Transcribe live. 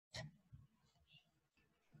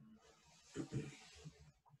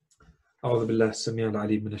أعوذ بالله السميع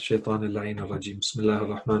العليم من الشيطان اللعين الرجيم. بسم الله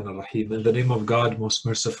الرحمن الرحيم. In the name of God, most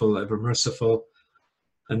merciful, ever merciful,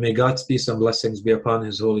 and may God's peace and blessings be upon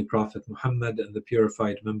His holy Prophet Muhammad and the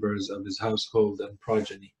purified members of his household and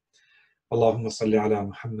progeny. Allahumma salli ala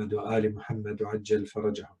Muhammad wa ali Muhammad wa ajjal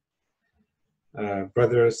farajahum.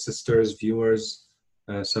 Brothers, sisters, viewers,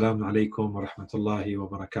 Assalamu alaikum wa rahmatullahi wa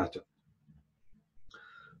barakatuh.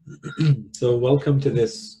 So welcome to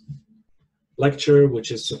this lecture,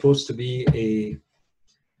 which is supposed to be a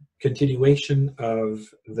continuation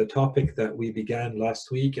of the topic that we began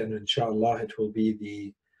last week, and inshallah it will be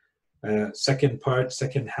the second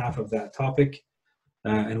half of that topic,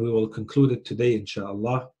 and we will conclude it today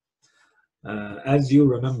inshallah. As you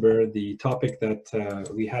remember, the topic that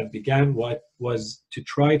we had began was to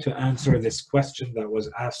try to answer this question that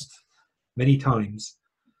was asked many times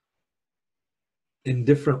in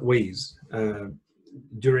different ways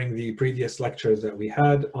during the previous lectures that we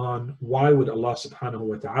had on why would Allah subhanahu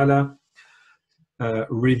wa ta'ala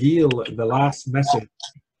reveal the last message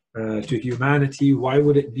to humanity. Why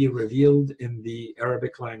would it be revealed in the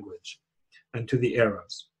Arabic language and to the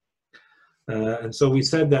Arabs? And so we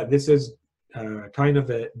said that this is kind of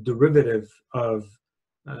a derivative of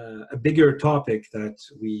a bigger topic that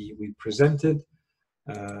we presented.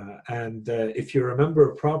 And if you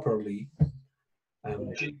remember properly,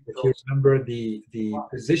 if you remember the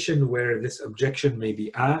position where this objection may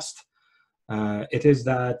be asked, it is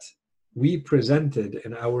that we presented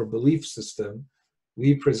in our belief system,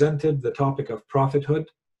 we presented the topic of prophethood,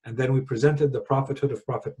 and then we presented the prophethood of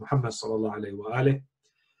Prophet Muhammad sallallahu alaihi wasallam.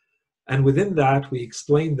 And within that, we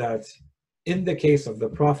explained that in the case of the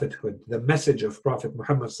prophethood, the message of Prophet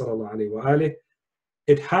Muhammad sallallahu alaihi wasallam,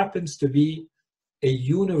 it happens to be a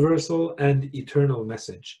universal and eternal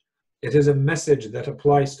message. It is a message that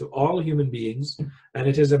applies to all human beings, and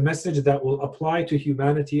it is a message that will apply to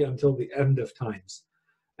humanity until the end of times.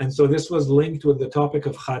 And so this was linked with the topic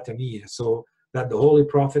of Khatamiyya, so that the Holy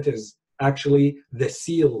Prophet is actually the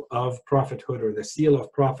seal of prophethood, or the seal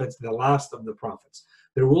of prophets, the last of the prophets.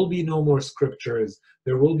 There will be no more scriptures,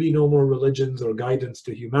 there will be no more religions or guidance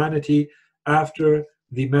to humanity after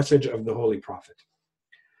the message of the Holy Prophet.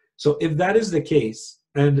 So if that is the case,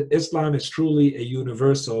 and Islam is truly a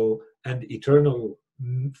universal and eternal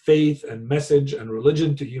faith and message and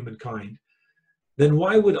religion to humankind, then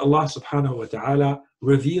why would Allah subhanahu wa ta'ala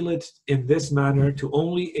reveal it in this manner to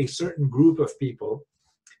only a certain group of people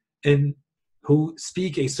who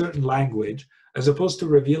speak a certain language, as opposed to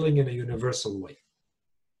revealing in a universal way?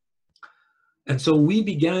 And so we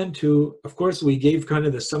began to, of course, we gave kind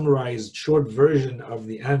of the summarized short version of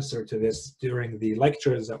the answer to this during the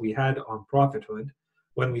lectures that we had on prophethood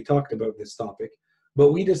when we talked about this topic.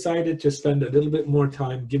 But we decided to spend a little bit more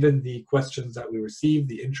time, given the questions that we received,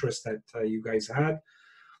 the interest that you guys had,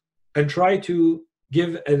 and try to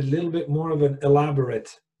give a little bit more of an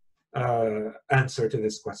elaborate answer to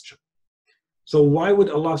this question. So why would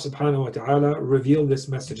Allah subhanahu wa ta'ala reveal this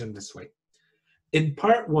message in this way? In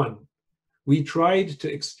part one, we tried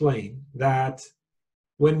to explain that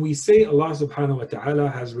when we say Allah subhanahu wa ta'ala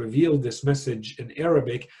has revealed this message in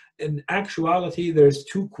Arabic, in actuality, there's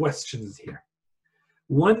two questions here.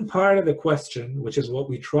 One part of the question, which is what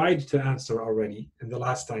we tried to answer already in the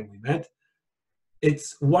last time we met,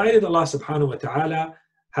 it's why did Allah subhanahu wa ta'ala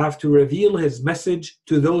have to reveal His message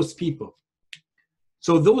to those people?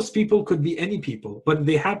 So those people could be any people, but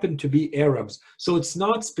they happen to be Arabs. So it's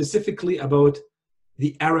not specifically about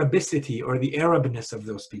the Arabicity or the Arabness of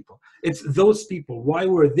those people. It's those people. Why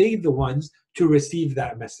were they the ones to receive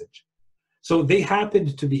that message? So they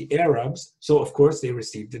happened to be Arabs, so of course they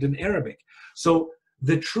received it in Arabic. So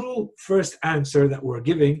the true first answer that we're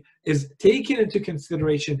giving is taking into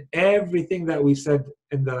consideration everything that we said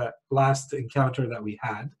in the last encounter that we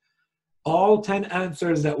had. All 10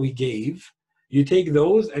 answers that we gave, you take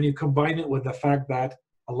those and you combine it with the fact that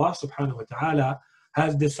Allah subhanahu wa ta'ala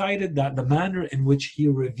has decided that the manner in which He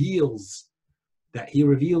reveals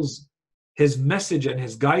His message and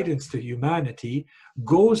His guidance to humanity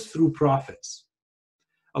goes through prophets.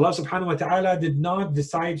 Allah subhanahu wa ta'ala did not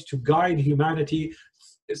decide to guide humanity,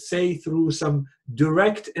 say, through some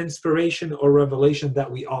direct inspiration or revelation that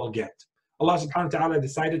we all get. Allah subhanahu wa ta'ala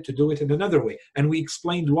decided to do it in another way, and we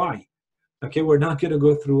explained why. Okay, we're not going to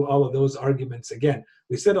go through all of those arguments again.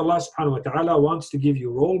 We said Allah subhanahu wa ta'ala wants to give you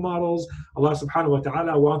role models. Allah subhanahu wa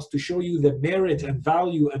ta'ala wants to show you the merit and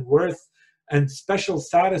value and worth and special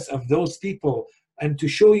status of those people, and to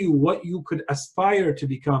show you what you could aspire to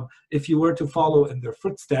become if you were to follow in their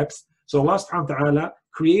footsteps. So Allah subhanahu wa ta'ala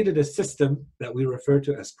created a system that we refer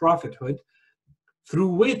to as prophethood, through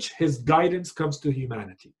which His guidance comes to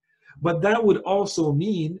humanity. But that would also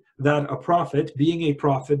mean that a prophet, being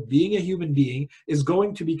a human being, is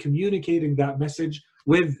going to be communicating that message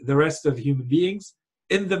with the rest of human beings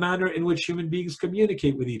in the manner in which human beings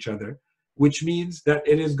communicate with each other, which means that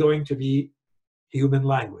it is going to be human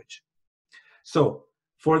language. So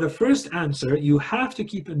for the first answer, you have to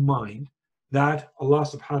keep in mind that Allah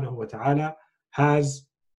subhanahu wa ta'ala has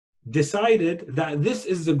decided that this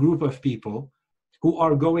is the group of people who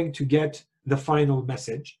are going to get the final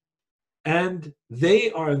message, and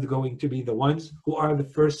they are going to be the ones who are the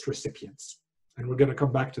first recipients. And we're going to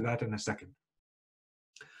come back to that in a second.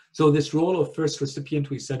 So this role of first recipient,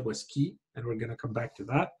 we said, was key, and we're going to come back to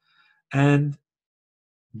that. And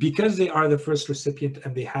because they are the first recipient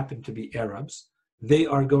and they happen to be Arabs, they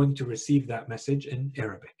are going to receive that message in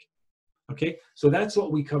Arabic. Okay, so that's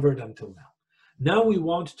what we covered until now. Now we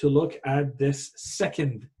want to look at this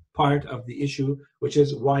second part of the issue, which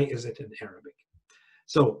is why is it in Arabic?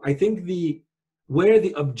 So I think where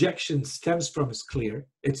the objection stems from is clear.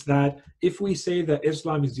 It's that if we say that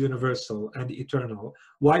Islam is universal and eternal,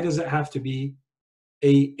 why does it have to be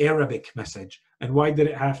an Arabic message? And why did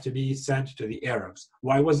it have to be sent to the Arabs?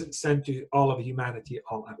 Why was it sent to all of humanity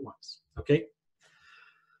all at once? Okay.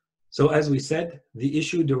 So as we said, the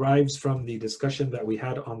issue derives from the discussion that we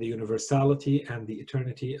had on the universality and the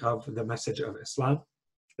eternity of the message of Islam.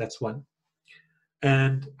 That's one.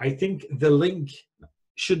 And I think the link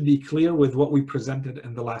should be clear with what we presented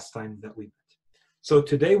in the last time that we met. So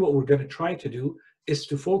today what we're going to try to do is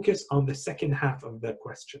to focus on the second half of that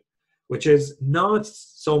question, which is not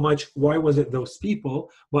so much why was it those people,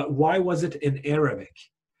 but why was it in Arabic?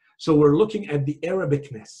 So we're looking at the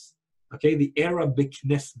Arabicness. Okay, the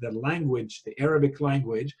Arabicness, the language, the Arabic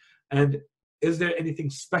language, and is there anything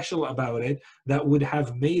special about it that would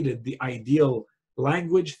have made it the ideal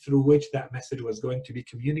language through which that message was going to be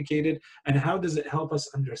communicated, and how does it help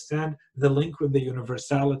us understand the link with the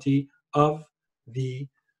universality of the,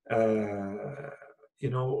 the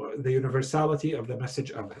universality of the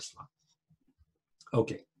message of Islam.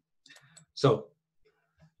 Okay, so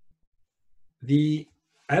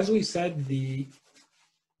as we said, the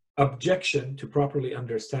objection, to properly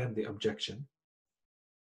understand the objection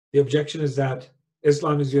is that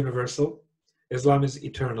Islam is universal, Islam is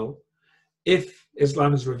eternal. If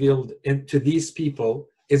Islam is revealed to these people,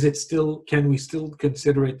 can we still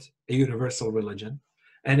consider it a universal religion?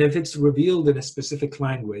 And if it's revealed in a specific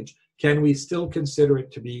language, can we still consider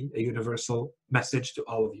it to be a universal message to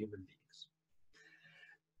all of human beings?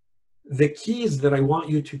 The keys that I want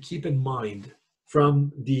you to keep in mind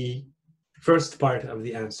from the first part of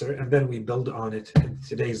the answer, and then we build on it in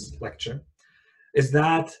today's lecture, is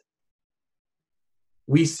that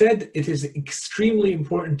we said it is extremely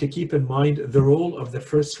important to keep in mind the role of the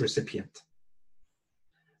first recipient.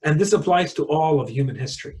 And this applies to all of human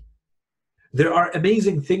history. There are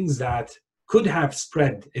amazing things that could have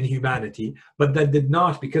spread in humanity, but that did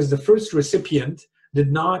not, because the first recipient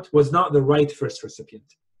was not the right first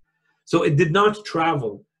recipient. So it did not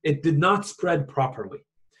travel, it did not spread properly.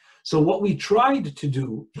 So what we tried to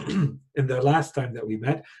do in the last time that we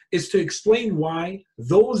met is to explain why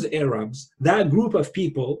those Arabs, that group of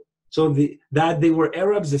people, that they were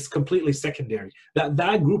Arabs is completely secondary.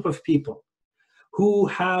 That group of people who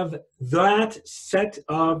have that set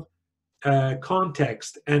of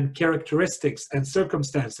context and characteristics and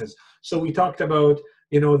circumstances. So we talked about,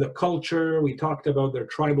 the culture, we talked about their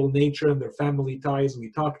tribal nature and their family ties,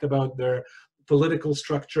 we talked about their political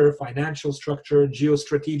structure, financial structure,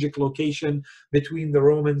 geostrategic location between the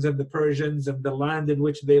Romans and the Persians and the land in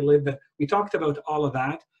which they lived. And we talked about all of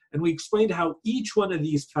that, and we explained how each one of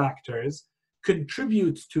these factors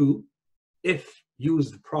contributes to, if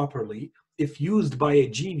used properly, if used by a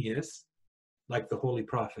genius, like the Holy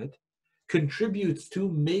Prophet, contributes to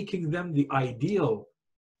making them the ideal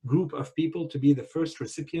group of people to be the first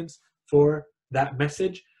recipients for that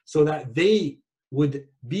message, so that they would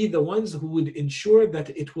be the ones who would ensure that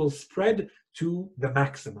it will spread to the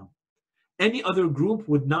maximum. Any other group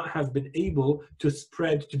would not have been able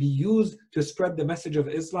to be used to spread the message of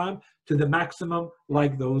Islam to the maximum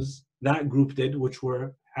like that group did, which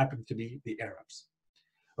happened to be the Arabs.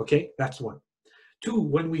 Okay, that's one. Two,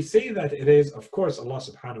 when we say that it is, of course, Allah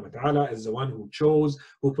subhanahu wa ta'ala is the one who chose,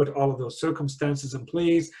 who put all of those circumstances in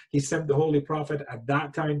place. He sent the Holy Prophet at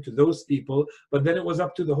that time to those people, but then it was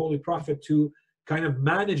up to the Holy Prophet to kind of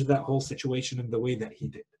manage that whole situation in the way that he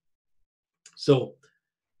did. So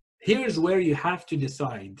here's where you have to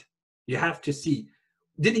decide, you have to see,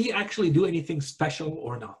 did he actually do anything special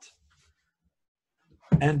or not?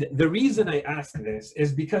 And the reason I ask this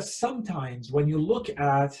is because sometimes when you look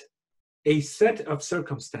at a set of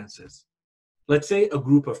circumstances, let's say a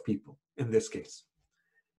group of people in this case.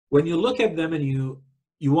 When you look at them and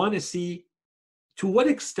you want to see to what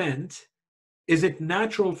extent is it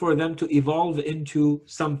natural for them to evolve into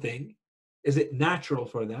something? Is it natural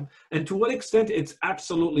for them? And to what extent it's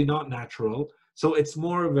absolutely not natural? So it's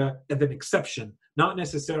more of an exception, not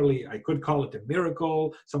necessarily, I could call it a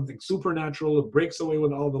miracle, something supernatural, it breaks away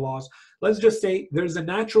with all the laws. Let's just say there's a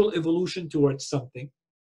natural evolution towards something,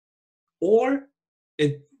 or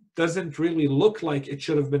it doesn't really look like it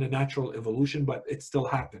should have been a natural evolution, but it still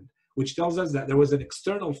happened, which tells us that there was an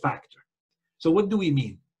external factor. So what do we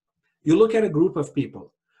mean? You look at a group of people,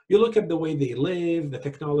 you look at the way they live, the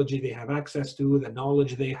technology they have access to, the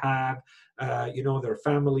knowledge they have, their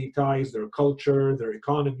family ties, their culture, their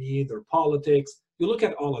economy, their politics. You look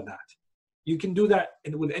at all of that. You can do that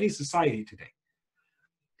with any society today.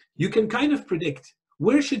 You can kind of predict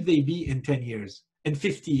where should they be in 10 years, in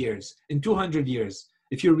 50 years, in 200 years.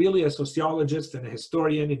 If you're really a sociologist and a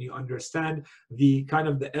historian and you understand the kind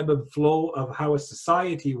of the ebb and flow of how a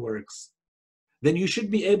society works, then you should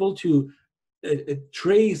be able to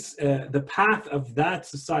trace the path of that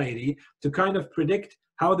society to kind of predict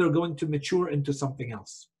how they're going to mature into something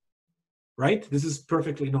else, right? This is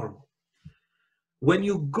perfectly normal. When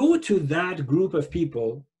you go to that group of people,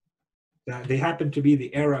 they happen to be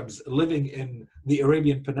the Arabs living in the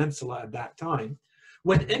Arabian Peninsula at that time,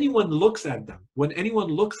 when anyone looks at them, when anyone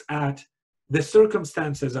looks at the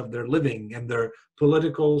circumstances of their living and their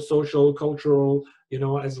political, social, cultural,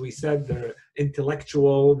 as we said, their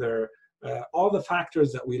intellectual, their all the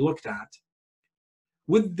factors that we looked at,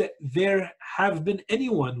 would there have been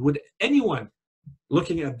anyone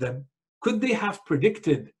looking at them, could they have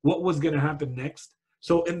predicted what was going to happen next?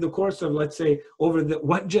 So in the course of, let's say, over the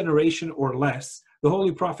one generation or less, the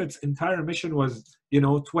Holy Prophet's entire mission was,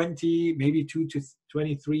 20, maybe 2 to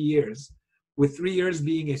 23 years, with 3 years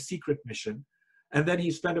being a secret mission. And then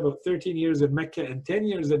he spent about 13 years in Mecca and 10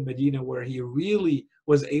 years in Medina, where he really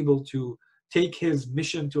was able to take his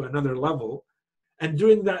mission to another level. And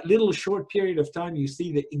during that little short period of time, you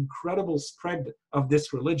see the incredible spread of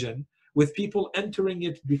this religion, with people entering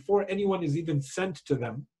it before anyone is even sent to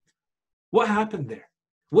them. What happened there?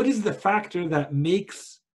 What is the factor that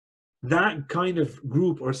makes that kind of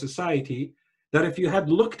group or society that if you had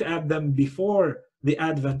looked at them before the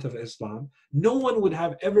advent of Islam, no one would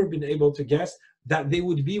have ever been able to guess that they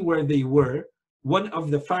would be where they were, one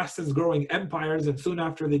of the fastest growing empires, and soon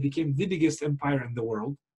after they became the biggest empire in the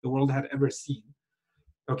world had ever seen.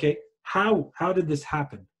 Okay, how did this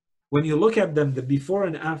happen? When you look at them, the before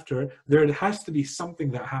and after, there has to be something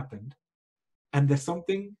that happened. And the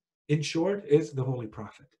something, in short, is the Holy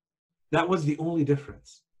Prophet. That was the only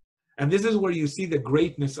difference. And this is where you see the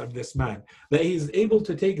greatness of this man, that he's able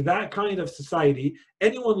to take that kind of society.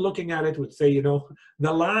 Anyone looking at it would say,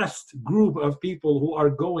 the last group of people who are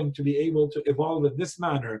going to be able to evolve in this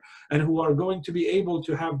manner and who are going to be able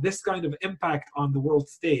to have this kind of impact on the world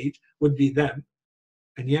stage would be them.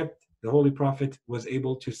 And yet the Holy Prophet was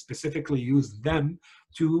able to specifically use them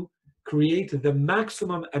to create the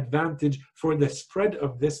maximum advantage for the spread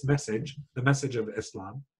of this message, the message of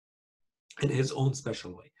Islam, in his own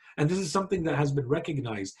special way. And this is something that has been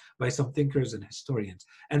recognized by some thinkers and historians.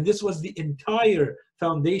 And this was the entire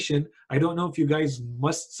foundation. I don't know if you guys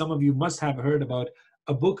some of you must have heard about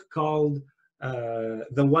a book called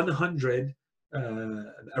The 100,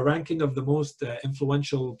 a ranking of the most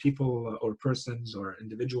influential people or persons or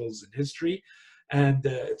individuals in history. And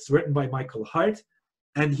it's written by Michael Hart.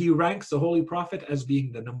 And he ranks the Holy Prophet as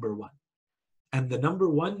being the number one. And the number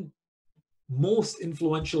one most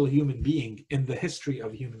influential human being in the history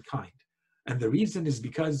of humankind. And the reason is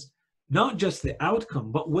because not just the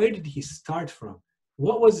outcome, but where did he start from?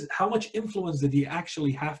 How much influence did he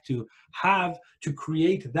actually have to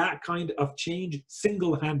create that kind of change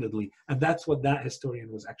single-handedly? And that's what that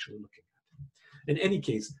historian was actually looking at. In any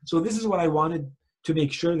case, so this is what I wanted to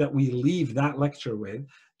make sure that we leave that lecture with,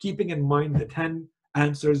 keeping in mind the 10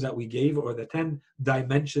 answers that we gave, or the 10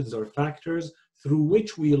 dimensions or factors through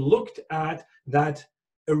which we looked at that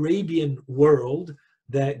Arabian world,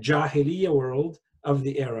 the Jahiliyyah world of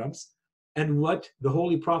the Arabs, and what the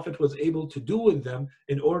Holy Prophet was able to do with them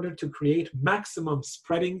in order to create maximum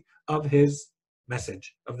spreading of his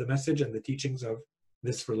message, of the message and the teachings of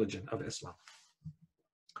this religion of Islam.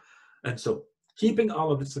 And so, keeping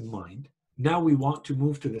all of this in mind, now we want to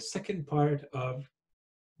move to the second part of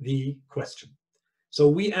the question. So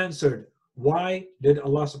we answered, why did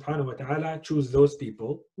Allah subhanahu wa ta'ala choose those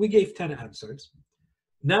people? We gave 10 answers.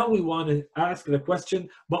 Now we want to ask the question,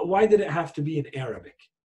 but why did it have to be in Arabic?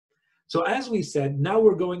 So as we said, now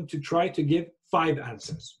we're going to try to give 5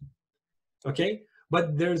 answers. Okay?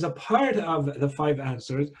 But there's a part of the 5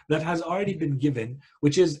 answers that has already been given,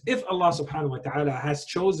 which is if Allah subhanahu wa ta'ala has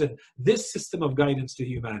chosen this system of guidance to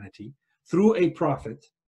humanity through a prophet,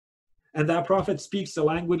 and that prophet speaks the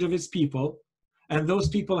language of his people, and those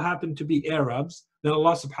people happen to be Arabs, then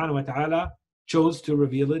Allah subhanahu wa ta'ala chose to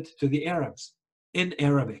reveal it to the Arabs in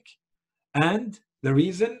Arabic. And the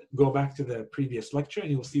reason, go back to the previous lecture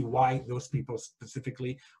and you'll see why those people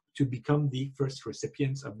specifically to become the first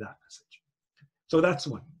recipients of that message. So that's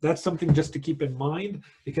one. That's something just to keep in mind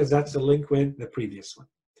because that's a link with the previous one.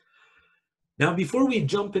 Now, before we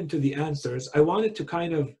jump into the answers, I wanted to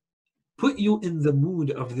kind of put you in the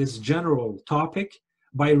mood of this general topic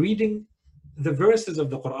by reading the verses of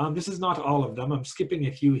the Quran. This is not all of them. I'm skipping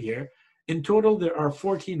a few here. In total, there are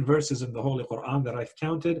 14 verses in the Holy Quran that I've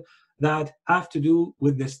counted that have to do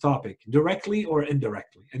with this topic, directly or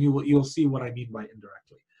indirectly. And you'll see what I mean by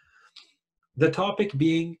indirectly. The topic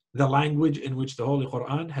being the language in which the Holy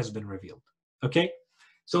Quran has been revealed. Okay?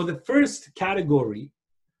 So the first category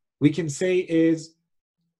we can say is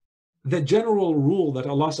the general rule that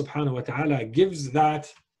Allah subhanahu wa ta'ala gives,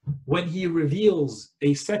 that when He reveals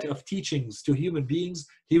a set of teachings to human beings,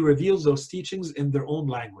 He reveals those teachings in their own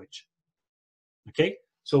language. Okay?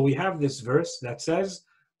 So we have this verse that says,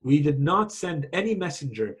 "We did not send any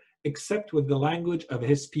messenger except with the language of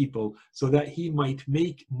his people, so that he might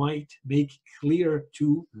make clear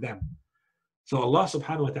to them." So Allah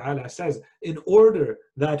subhanahu wa ta'ala says, in order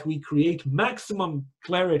that we create maximum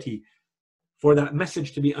clarity for that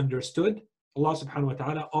message to be understood, Allah subhanahu wa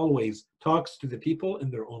ta'ala always talks to the people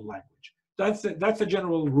in their own language. That's a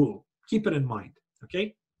general rule. Keep it in mind.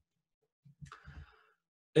 Okay?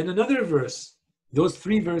 In another verse, those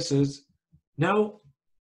 3 verses, now,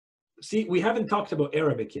 see, we haven't talked about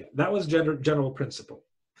Arabic yet. That was general principle.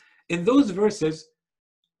 In those verses,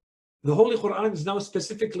 the Holy Quran is now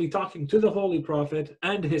specifically talking to the Holy Prophet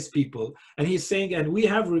and his people, and he's saying, and we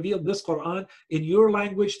have revealed this Quran in your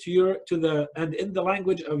language and in the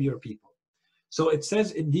language of your people. So it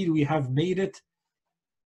says, indeed, we have made it,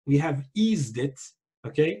 we have eased it,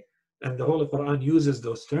 okay? And the Holy Quran uses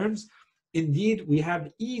those terms. Indeed, we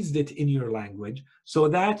have eased it in your language so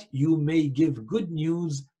that you may give good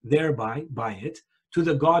news thereby, by it, to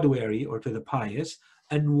the God-wary or to the pious,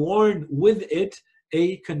 and warn with it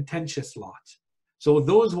a contentious lot. So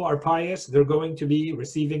those who are pious, they're going to be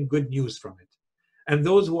receiving good news from it. And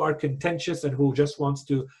those who are contentious and who just wants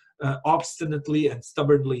to obstinately and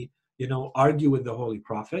stubbornly, argue with the Holy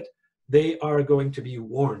Prophet, they are going to be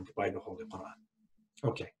warned by the Holy Quran.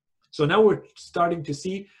 Okay, so now we're starting to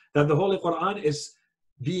see that the Holy Quran is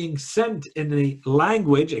being sent in a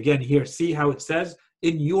language. Again, here, see how it says,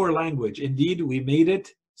 in your language. Indeed, we made it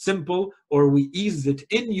simple, or we eased it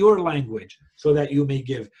in your language so that you may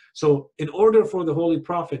give. So in order for the Holy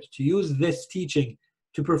Prophet to use this teaching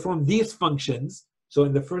to perform these functions, so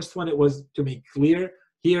in the first one it was to make clear,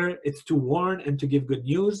 here it's to warn and to give good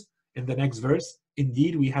news. In the next verse,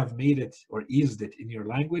 indeed we have made it or eased it in your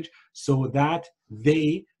language so that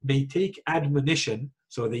they may take admonition,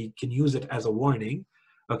 so they can use it as a warning,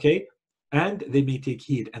 okay, and they may take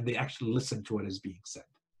heed and they actually listen to what is being said.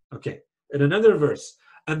 Okay, in another verse,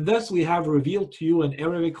 and thus we have revealed to you an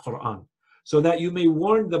Arabic Quran, so that you may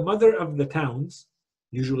warn the mother of the towns,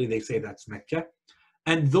 usually they say that's Mecca,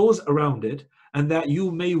 and those around it, and that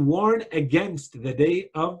you may warn against the day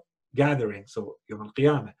of gathering, so Yawm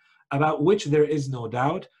al-Qiyamah, about which there is no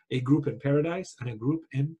doubt, a group in paradise and a group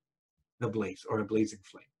in the blaze or a blazing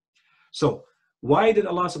flame. So why did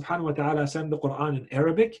Allah subhanahu wa ta'ala send the Quran in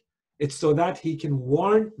Arabic? It's so that He can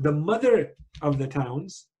warn the mother of the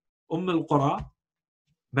towns, al-Qura,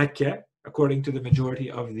 Mecca, according to the majority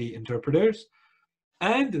of the interpreters,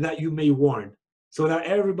 and that you may warn, so that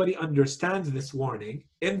everybody understands this warning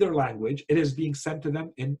in their language. It is being sent to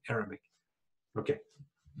them in Arabic. Okay.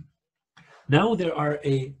 Now there are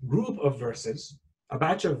a group of verses, a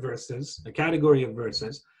batch of verses, a category of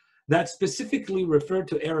verses that specifically refer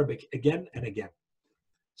to Arabic again and again.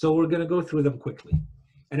 So we're going to go through them quickly.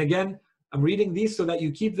 And again, I'm reading these so that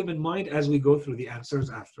you keep them in mind as we go through the answers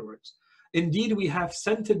afterwards. Indeed, we have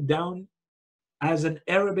sent it down as an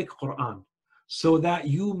Arabic Quran so that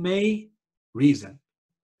you may reason.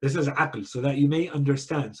 This is aql, so that you may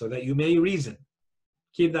understand, so that you may reason.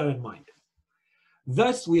 Keep that in mind.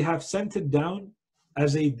 Thus, we have sent it down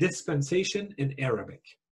as a dispensation in Arabic.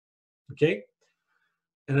 Okay?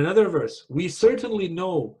 In another verse, we certainly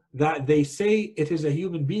know that they say it is a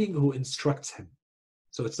human being who instructs him.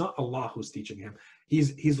 So it's not Allah who's teaching him.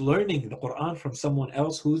 He's learning the Quran from someone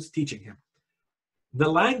else who's teaching him. The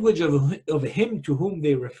language of him to whom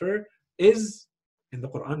they refer is, in the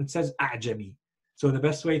Quran, it says A'jami. So the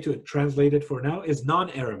best way to translate it for now is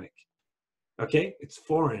non-Arabic. Okay, it's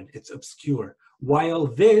foreign, it's obscure. While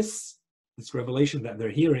this revelation that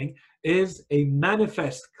they're hearing is a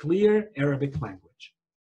manifest, clear Arabic language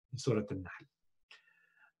in Surah Al-Nahl.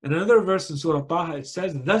 In another verse in Surah Taha, it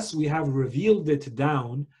says, thus we have revealed it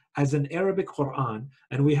down as an Arabic Quran,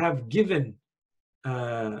 and we have given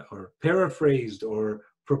or paraphrased or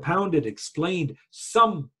propounded, explained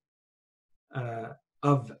some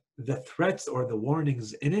of the threats or the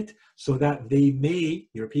warnings in it, so that they may,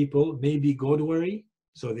 your people, may be godwary,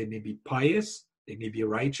 so they may be pious, they may be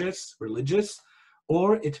righteous, religious,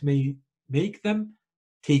 or it may make them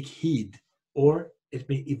take heed, or it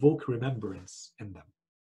may evoke remembrance in them.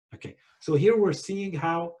 Okay, so here we're seeing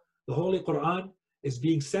how the Holy Quran is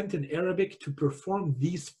being sent in Arabic to perform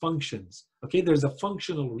these functions. Okay, there's a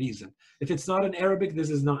functional reason. If it's not in Arabic,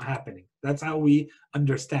 this is not happening. That's how we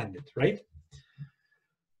understand it, right?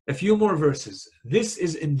 A few more verses. This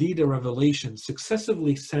is indeed a revelation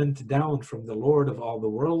successively sent down from the Lord of all the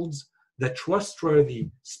worlds. The trustworthy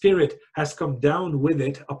Spirit has come down with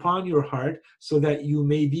it upon your heart, so that you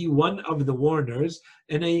may be one of the warners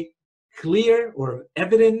in a clear or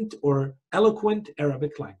evident or eloquent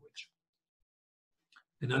Arabic language.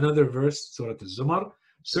 In another verse, Surah Al-Zumar,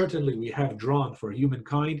 certainly we have drawn for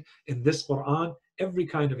humankind in this Quran every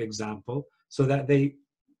kind of example, so that they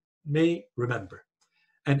may remember.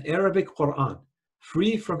 An Arabic Quran,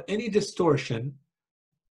 free from any distortion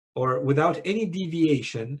or without any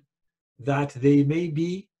deviation, that they may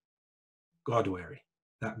be God-wary,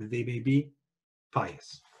 that they may be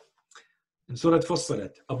pious. In Surah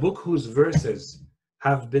Fussilat, a book whose verses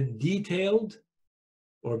have been detailed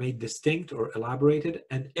or made distinct or elaborated,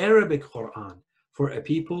 an Arabic Quran for a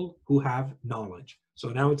people who have knowledge. So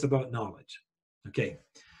now it's about knowledge. Okay.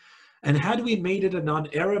 And had we made it a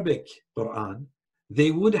non-Arabic Quran, they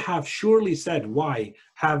would have surely said, why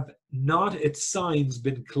have not its signs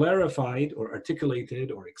been clarified or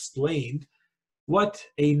articulated or explained? What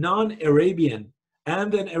a non-Arabian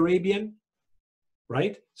and an Arabian,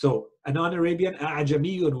 right? So a non-Arabian,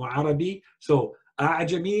 A'jamiyun wa Arabi. So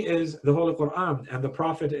A'jami is the Holy Quran and the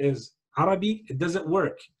Prophet is Arabi. It doesn't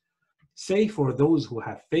work. Say for those who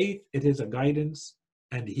have faith, it is a guidance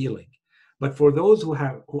and healing. But for those who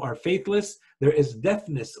are faithless, there is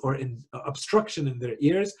deafness or obstruction in their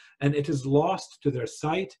ears, and it is lost to their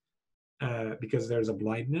sight because there's a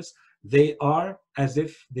blindness. They are as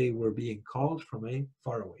if they were being called from a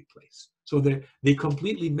faraway place. So they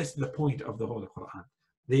completely missed the point of the Holy Quran.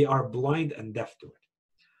 They are blind and deaf to it.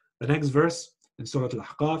 The next verse in Surah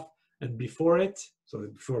Al-Ahqaf, and before it, so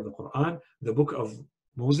before the Quran, the book of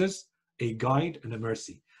Moses, a guide and a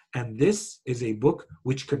mercy. And this is a book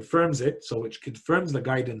which confirms it, so which confirms the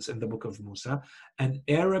guidance in the book of Musa, an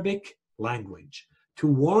Arabic language, to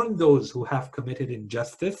warn those who have committed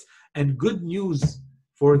injustice, and good news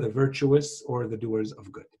for the virtuous or the doers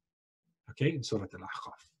of good. Okay, in Surah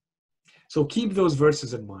Al-Ahqaf. So keep those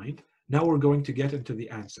verses in mind. Now we're going to get into the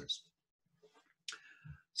answers.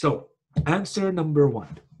 So, answer number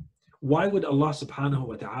 1. Why would Allah subhanahu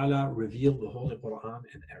wa ta'ala reveal the Holy Quran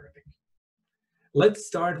in Arabic? Let's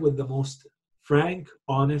start with the most frank,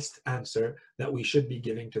 honest answer that we should be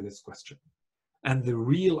giving to this question. And the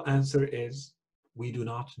real answer is, we do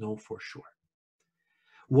not know for sure.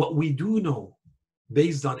 What we do know,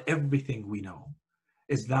 based on everything we know,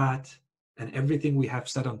 is that, and everything we have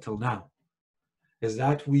said until now, is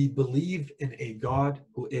that we believe in a God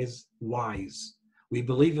who is wise. We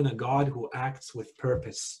believe in a God who acts with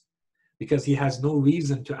purpose, because he has no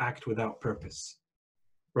reason to act without purpose.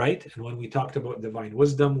 Right? And when we talked about divine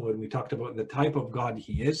wisdom, when we talked about the type of God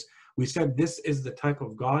he is, we said this is the type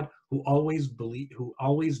of God who always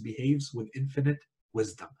behaves with infinite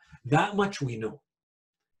wisdom. That much we know.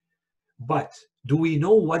 But do we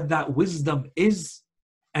know what that wisdom is?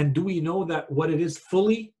 And do we know that what it is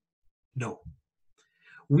fully? No.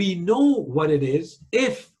 We know what it is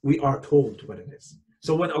if we are told what it is.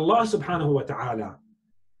 So when Allah subhanahu wa ta'ala,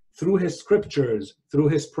 through his scriptures, through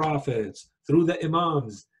his prophets, through the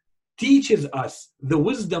imams, teaches us the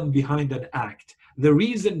wisdom behind an act, the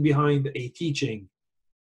reason behind a teaching,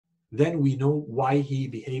 then we know why he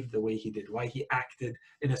behaved the way he did, why he acted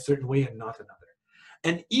in a certain way and not another.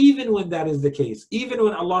 And even when that is the case, even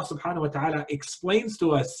when Allah subhanahu wa ta'ala explains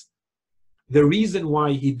to us the reason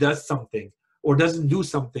why he does something or doesn't do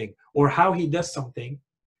something or how he does something,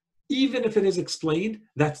 even if it is explained,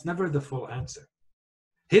 that's never the full answer.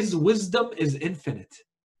 His wisdom is infinite.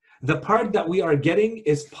 The part that we are getting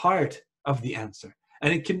is part of the answer.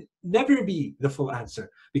 And it can never be the full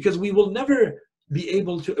answer, because we will never be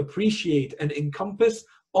able to appreciate and encompass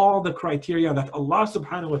all the criteria that Allah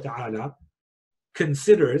subhanahu wa ta'ala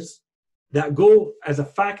considers that go as a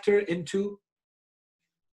factor into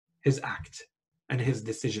his act and his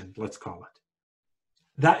decision, let's call it.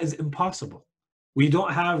 That is impossible. We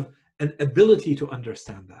don't have an ability to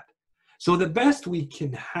understand that. So the best we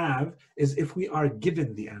can have is if we are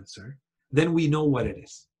given the answer, then we know what it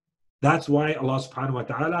is. That's why Allah subhanahu wa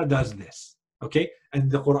ta'ala does this. Okay?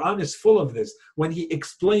 And the Quran is full of this. When He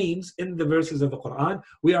explains in the verses of the Quran,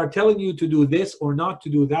 we are telling you to do this or not to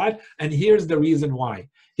do that, and here's the reason why.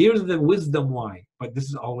 Here's the wisdom why. But this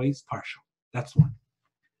is always partial. That's one.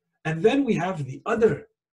 And then we have the other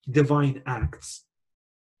divine acts,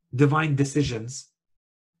 divine decisions,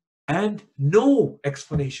 and no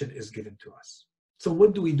explanation is given to us. So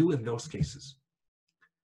what do we do in those cases?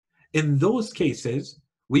 In those cases,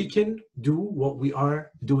 we can do what we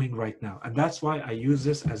are doing right now. And that's why I use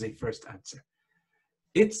this as a first answer.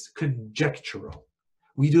 It's conjectural.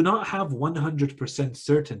 We do not have 100%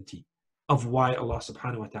 certainty of why Allah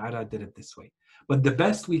subhanahu wa ta'ala did it this way. But the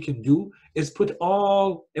best we can do is put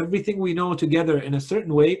everything we know together in a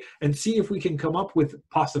certain way and see if we can come up with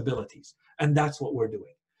possibilities. And that's what we're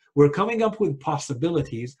doing. We're coming up with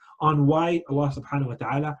possibilities on why Allah subhanahu wa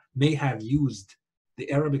ta'ala may have used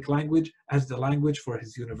the Arabic language as the language for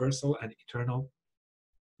His universal and eternal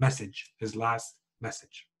message, His last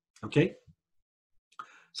message. Okay?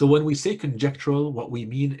 So when we say conjectural, what we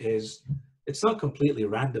mean is it's not completely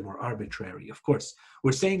random or arbitrary. Of course,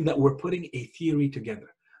 we're saying that we're putting a theory together.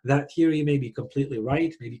 That theory may be completely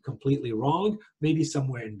right, maybe completely wrong, maybe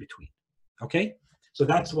somewhere in between. Okay? So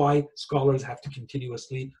that's why scholars have to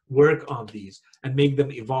continuously work on these and make them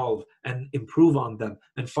evolve and improve on them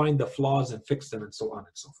and find the flaws and fix them and so on and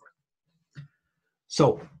so forth.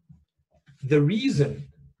 So the reason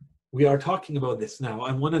we are talking about this now,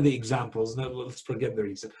 and one of the examples, now let's forget the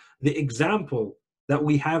reason, the example that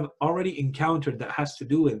we have already encountered that has to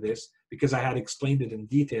do with this, because I had explained it in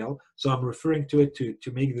detail, so I'm referring to it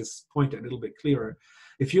to make this point a little bit clearer.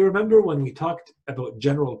 If you remember when we talked about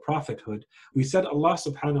general prophethood, we said Allah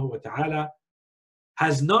subhanahu wa ta'ala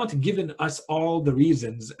has not given us all the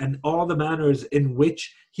reasons and all the manners in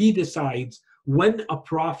which He decides when a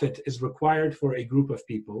prophet is required for a group of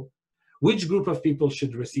people, which group of people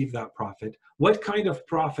should receive that prophet, what kind of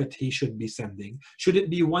prophet He should be sending, should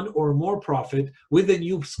it be one or more prophet with a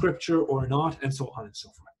new scripture or not, and so on and so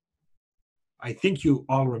forth. I think you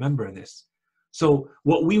all remember this. So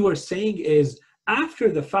what we were saying is,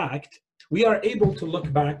 after the fact, we are able to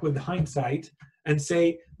look back with hindsight and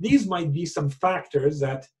say, these might be some factors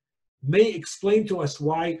that may explain to us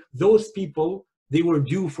why those people, they were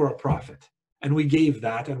due for a prophet. And we gave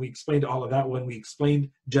that, and we explained all of that when we explained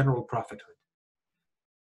general prophethood.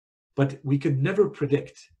 But we could never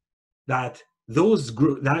predict that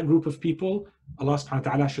that group of people, Allah subhanahu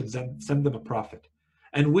wa ta'ala should send them a prophet,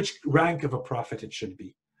 and which rank of a prophet it should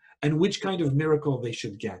be, and which kind of miracle they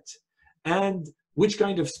should get, and which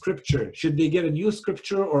kind of scripture. Should they get a new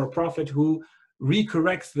scripture or a prophet who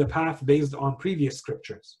recorrects the path based on previous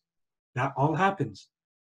scriptures? That all happens.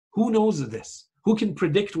 Who knows this? Who can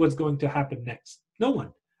predict what's going to happen next? No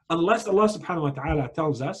one. Unless Allah subhanahu wa ta'ala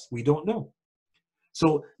tells us, we don't know.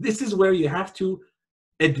 So this is where you have to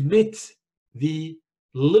admit the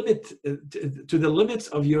limit, to the limits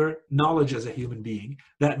of your knowledge as a human being,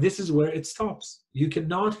 that this is where it stops. You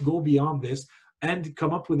cannot go beyond this and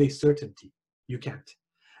come up with a certainty. You can't.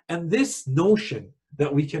 And this notion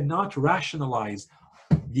that we cannot rationalize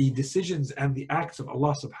the decisions and the acts of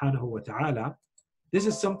Allah subhanahu wa ta'ala, this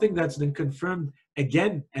is something that's been confirmed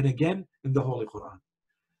again and again in the Holy Quran.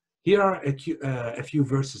 Here are a few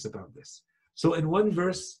verses about this. So in one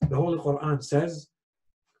verse, the Holy Quran says,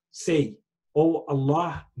 say, O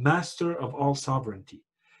Allah, Master of all sovereignty,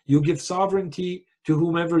 you give sovereignty to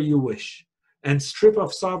whomever you wish, and strip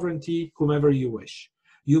of sovereignty whomever you wish.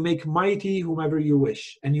 You make mighty whomever you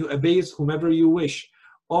wish, and you abase whomever you wish.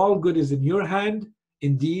 All good is in your hand.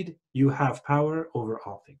 Indeed, you have power over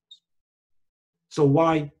all things. So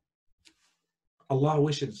why? Allah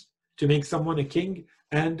wishes to make someone a king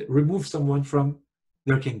and remove someone from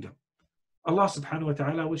their kingdom. Allah subhanahu wa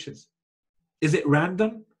ta'ala wishes. Is it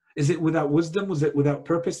random? Is it without wisdom? Was it without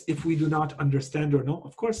purpose if we do not understand or know?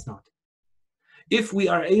 Of course not. If we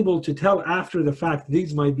are able to tell after the fact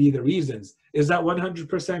these might be the reasons, is that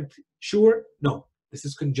 100% sure? No, this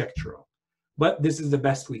is conjectural. But this is the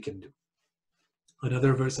best we can do.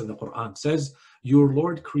 Another verse of the Quran says, your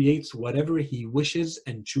Lord creates whatever He wishes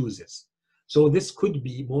and chooses. So this could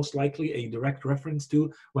be most likely a direct reference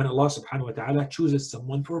to when Allah subhanahu wa ta'ala chooses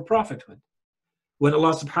someone for prophethood. When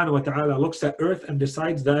Allah subhanahu wa ta'ala looks at earth and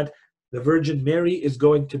decides that the Virgin Mary is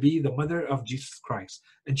going to be the mother of Jesus Christ,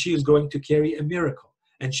 and she is going to carry a miracle,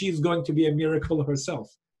 and she's going to be a miracle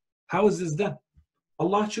herself. How is this done?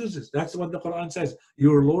 Allah chooses. That's what the Quran says.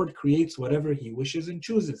 Your Lord creates whatever He wishes and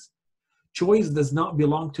chooses. Choice does not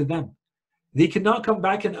belong to them. They cannot come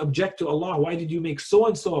back and object to Allah. Why did you make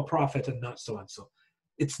so-and-so a prophet and not so-and-so?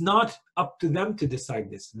 It's not up to them to decide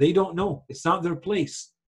this. They don't know. It's not their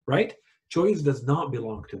place, right? Choice does not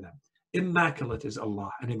belong to them. Immaculate is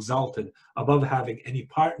Allah and exalted above having any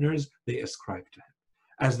partners they ascribe to Him,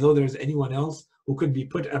 as though there's anyone else who could be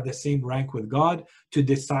put at the same rank with God to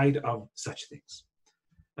decide of such things.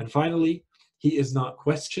 And finally, He is not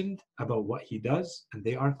questioned about what He does, and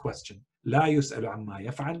they are questioned. لا يسأل عما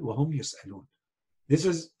يفعل وهم يسألون. This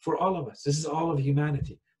is for all of us. This is all of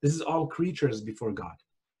humanity. This is all creatures before God.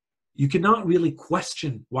 You cannot really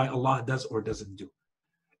question why Allah does or doesn't do.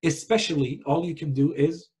 Especially, all you can do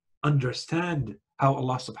is understand how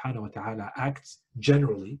Allah subhanahu wa ta'ala acts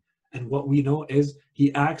generally. And what we know is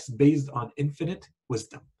He acts based on infinite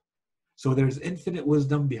wisdom. So there's infinite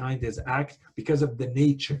wisdom behind His act because of the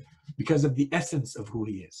nature, because of the essence of who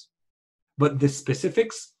He is. But the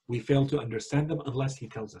specifics, we fail to understand them unless He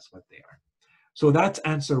tells us what they are. So that's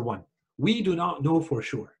answer one. We do not know for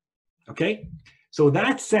sure. Okay? So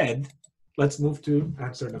that said, let's move to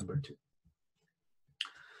answer number two.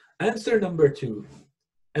 Answer number two,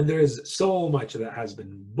 and there is so much that has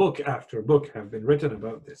been, book after book have been written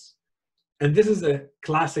about this. And this is a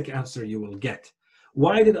classic answer you will get.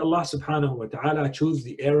 Why did Allah subhanahu wa ta'ala choose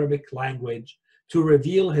the Arabic language to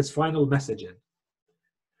reveal His final message in?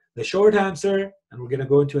 The short answer, and we're going to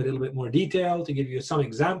go into a little bit more detail to give you some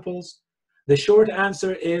examples. The short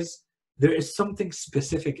answer is there is something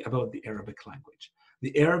specific about the Arabic language.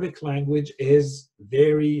 The Arabic language is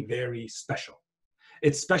very, very special.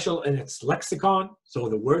 It's special in its lexicon, so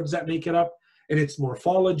the words that make it up, in its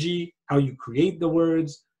morphology, how you create the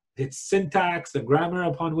words, its syntax, the grammar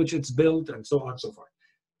upon which it's built, and so on and so forth.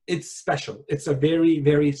 It's special. It's a very,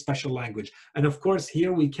 very special language. And of course,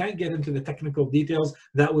 here we can't get into the technical details.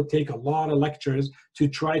 That would take a lot of lectures to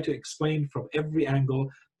try to explain from every angle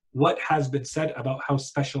what has been said about how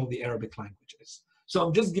special the Arabic language is. So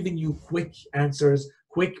I'm just giving you quick answers,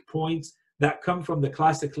 quick points that come from the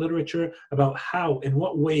classic literature about how, in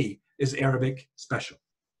what way is Arabic special.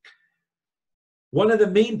 One of the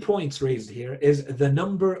main points raised here is the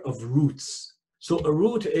number of roots. So a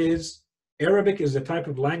root is, Arabic is a type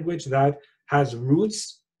of language that has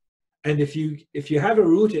roots. And if you have a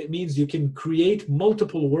root, it means you can create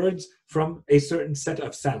multiple words from a certain set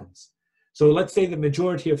of sounds. So let's say the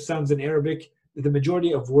majority of sounds in Arabic, the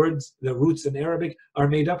majority of words, the roots in Arabic are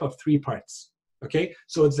made up of 3 parts. Okay,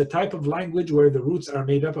 so it's a type of language where the roots are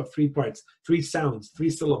made up of 3 parts, 3 sounds, 3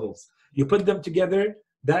 syllables. You put them together,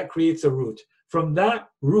 that creates a root. From that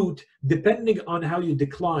root, depending on how you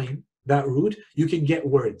decline that root, you can get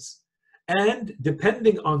words. And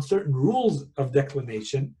depending on certain rules of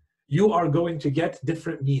declination, you are going to get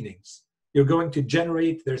different meanings. You're going to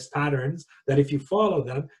generate, there's patterns that if you follow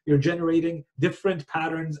them, you're generating different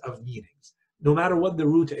patterns of meanings. No matter what the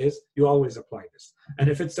root is, you always apply this. And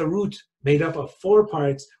if it's a root made up of 4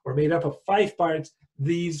 parts or made up of 5 parts,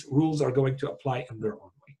 these rules are going to apply in their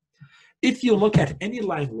own way. If you look at any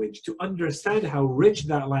language to understand how rich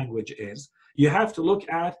that language is, you have to look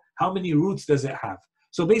at how many roots does it have.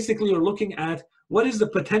 So basically you're looking at what is the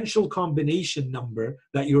potential combination number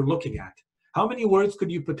that you're looking at. How many words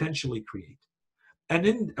could you potentially create?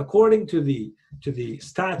 And according to the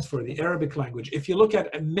stats for the Arabic language, if you look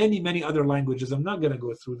at many other languages, I'm not going to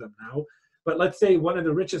go through them now, but let's say one of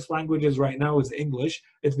the richest languages right now is English.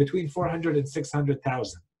 It's between 400 and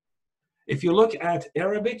 600,000. If you look at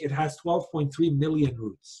Arabic, it has 12.3 million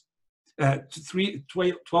roots,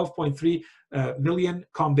 12.3 million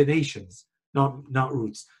combinations, not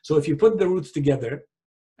roots. So if you put the roots together,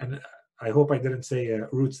 and I hope I didn't say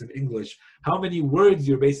roots in English, how many words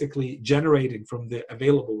you're basically generating from the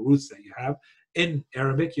available roots that you have. In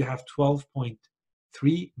Arabic, you have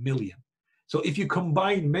 12.3 million. So if you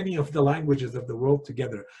combine many of the languages of the world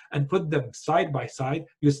together and put them side by side,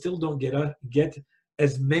 you still don't get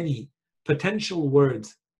as many potential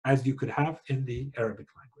words as you could have in the Arabic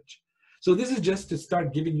language. So this is just to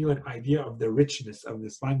start giving you an idea of the richness of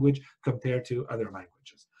this language compared to other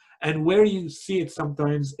languages. And where you see it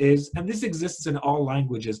sometimes is, and this exists in all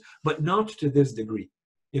languages, but not to this degree.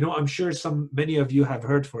 You know, I'm sure many of you have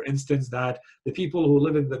heard, for instance, that the people who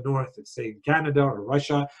live in the north, let's say in Canada or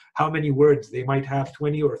Russia, how many words they might have,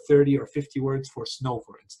 20 or 30 or 50 words for snow,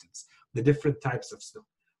 for instance, the different types of snow.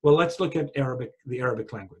 Well, let's look at the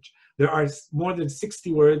Arabic language. There are more than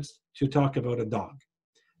 60 words to talk about a dog.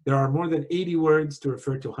 There are more than 80 words to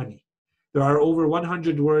refer to honey. There are over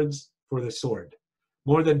 100 words for the sword.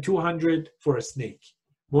 More than 200 for a snake.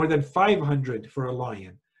 more than 500 for a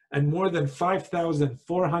lion, and more than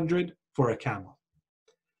 5,400 for a camel.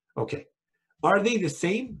 Okay, are they the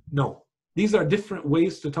same? No. These are different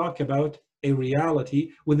ways to talk about a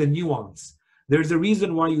reality with a nuance. There's a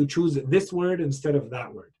reason why you choose this word instead of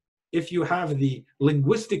that word. If you have the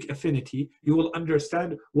linguistic affinity, you will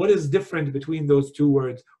understand what is different between those 2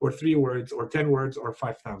 words, or 3 words, or 10 words, or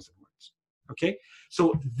 5,000 words. Okay?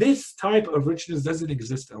 So this type of richness doesn't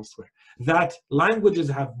exist elsewhere. That languages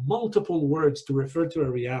have multiple words to refer to a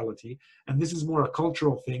reality, and this is more a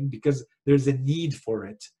cultural thing because there's a need for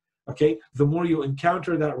it. Okay? The more you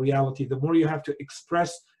encounter that reality, the more you have to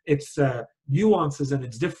express its nuances and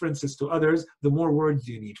its differences to others, the more words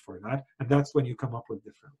you need for that, and that's when you come up with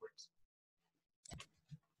different words.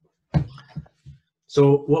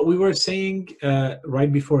 So what we were saying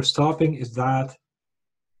right before stopping is that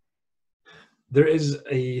there is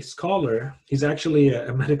a scholar, he's actually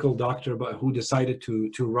a medical doctor, but who decided to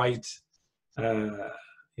write a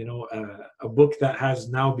book that has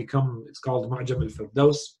now become, it's called Mu'jam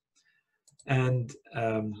al-Firdaus. And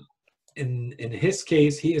in his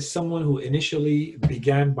case, he is someone who initially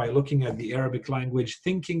began by looking at the Arabic language,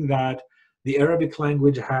 thinking that the Arabic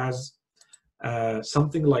language has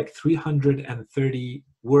something like 330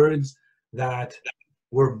 words that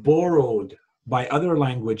were borrowed by other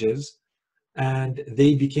languages, and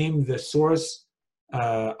they became the source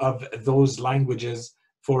of those languages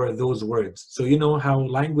for those words. So you know how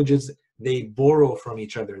languages, they borrow from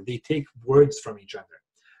each other, they take words from each other.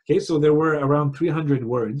 Okay, so there were around 300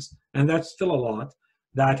 words, and that's still a lot,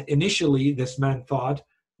 that initially this man thought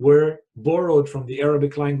were borrowed from the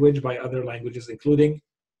Arabic language by other languages, including,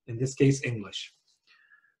 in this case, English.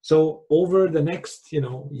 So over the next,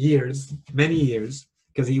 years, many years,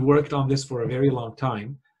 because he worked on this for a very long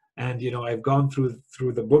time, and I've gone through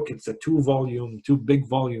the book. It's a two big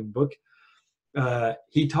volume book.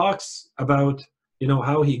 He talks about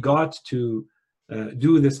how he got to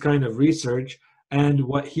do this kind of research, and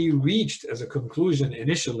what he reached as a conclusion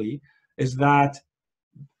initially is that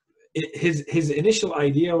his initial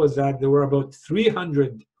idea was that there were about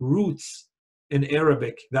 300 roots in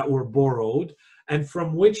Arabic that were borrowed, and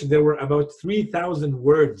from which there were about 3,000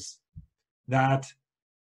 words that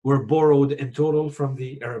were borrowed in total from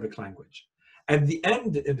the Arabic language. At the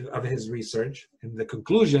end of his research, in the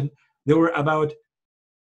conclusion, there were about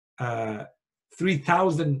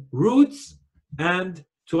 3,000 roots and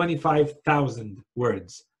 25,000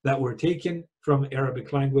 words that were taken from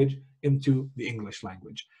Arabic language into the English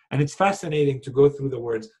language. And it's fascinating to go through the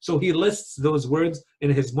words. So he lists those words in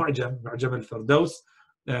his Mu'jam al-Firdaus,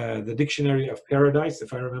 the Dictionary of Paradise,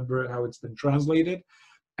 if I remember how it's been translated.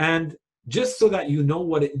 And just so that you know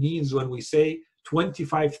what it means when we say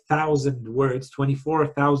 25,000 words,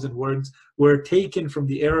 24,000 words were taken from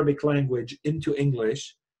the Arabic language into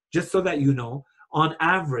English, just so that you know, on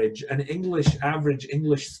average, an average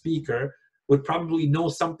English speaker would probably know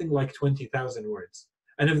something like 20,000 words.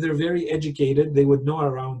 And if they're very educated, they would know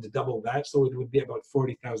around double that, so it would be about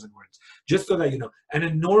 40,000 words, just so that you know. And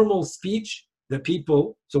a normal speech, the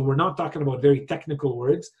people, so we're not talking about very technical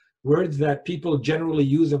words that people generally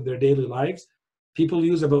use in their daily lives, people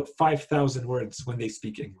use about 5,000 words when they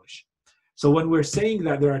speak English. So when we're saying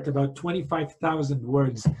that there are about 25,000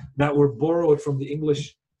 words that were borrowed from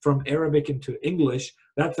from Arabic into English,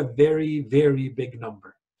 that's a very, very big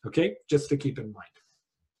number, okay? Just to keep in mind.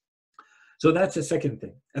 So that's a second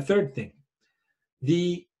thing. A third thing,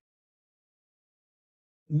 the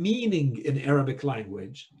meaning in Arabic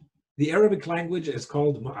language, the Arabic language is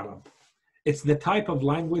called Mu'arab. It's the type of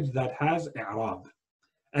language that has i'rab.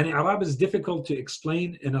 And i'rab is difficult to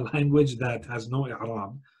explain in a language that has no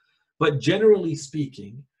i'rab. But generally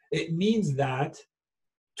speaking, it means that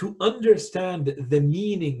to understand the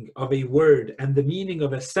meaning of a word and the meaning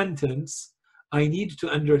of a sentence, I need to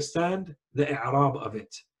understand the i'rab of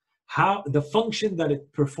it, how the function that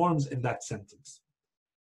it performs in that sentence.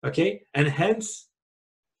 Okay? And hence,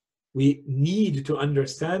 we need to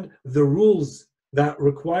understand the rules that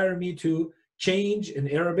require me to change in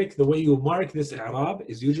Arabic. The way you mark this i'rab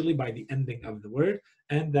is usually by the ending of the word,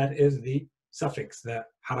 and that is the suffix, the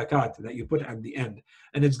harakat that you put at the end.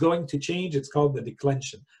 And it's going to change, it's called the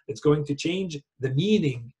declension. It's going to change the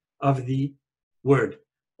meaning of the word,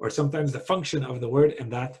 or sometimes the function of the word in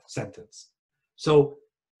that sentence. So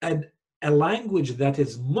a language that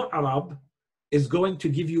is mu'arab is going to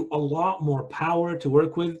give you a lot more power to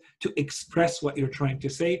work with to express what you're trying to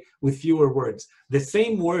say with fewer words. The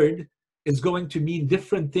same word is going to mean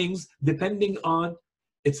different things depending on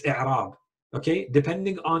its i'rab, okay?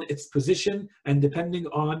 Depending on its position and depending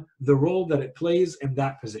on the role that it plays in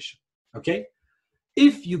that position, okay?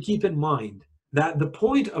 If you keep in mind that the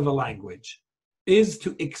point of a language is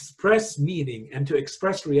to express meaning and to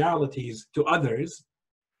express realities to others,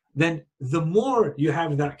 then the more you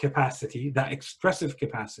have that capacity, that expressive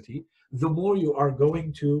capacity, the more you are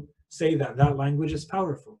going to say that that language is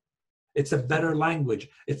powerful. It's a better language.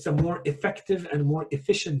 It's a more effective and more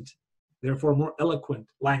efficient, therefore more eloquent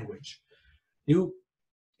language. You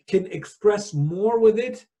can express more with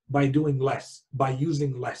it by doing less, by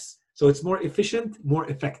using less. So it's more efficient, more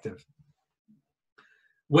effective.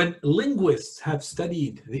 When linguists have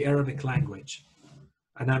studied the Arabic language,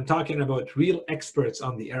 and I'm talking about real experts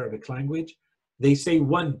on the Arabic language, they say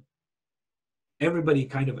one, everybody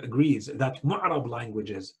kind of agrees that Mu'arab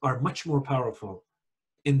languages are much more powerful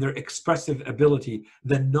in their expressive ability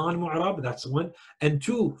than non-Mu'arab, that's one. And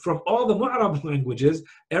two, from all the Mu'arab languages,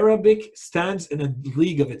 Arabic stands in a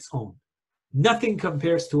league of its own. Nothing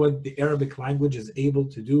compares to what the Arabic language is able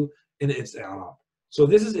to do in its i'rab. So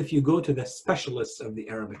this is if you go to the specialists of the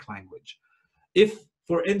Arabic language. If,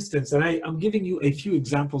 for instance, and I'm giving you a few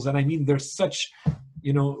examples, and I mean they're such,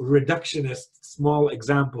 reductionist small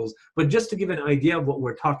examples, but just to give an idea of what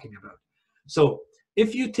we're talking about. So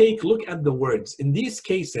if you look at the words, in these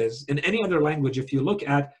cases, in any other language, if you look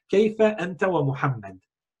at Kayfa anta wa Muhammad,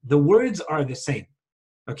 the words are the same,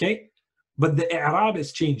 okay? But the i'rab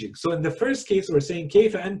is changing. So in the first case, we're saying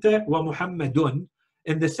Kayfa anta wa Muhammadun.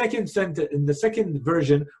 In the second sentence, in the second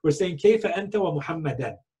version, we're saying Kayfa anta wa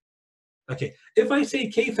Muhammadan. Okay, if I say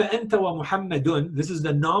Kayfa anta wa Muhammadun, this is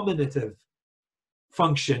the nominative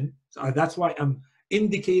function. So that's why I'm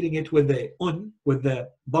indicating it with the with the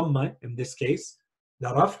dhamma in this case, the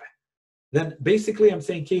raf'. Then basically I'm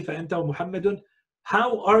saying Kayfa anta wa Muhammadun.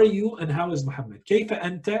 How are you and how is Muhammad? Kayfa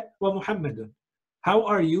anta wa Muhammadun. How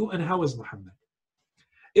are you and how is Muhammad?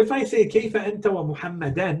 If I say Kayfa anta wa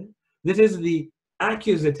Muhammadan, this is the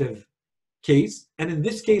accusative case, and in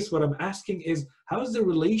this case what I'm asking is, how's the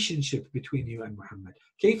relationship between you and Muhammad?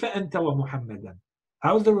 Kayfa anta wa Muhammadan.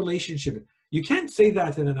 How's the relationship? You can't say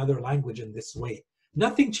that in another language in this way.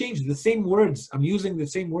 Nothing changed, the same words. I'm using the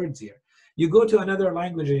same words here. You go to another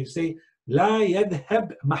language and you say La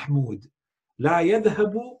yadhhab Mahmud. La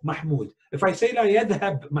yadhhabu Mahmud. If I say La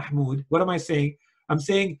yadhhab Mahmud, what am I saying? I'm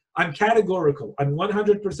saying I'm categorical. I'm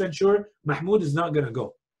 100% sure Mahmud is not going to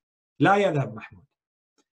go. La yadhhab Mahmud.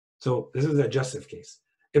 So this is a adjussive case.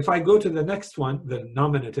 If I go to the next one, the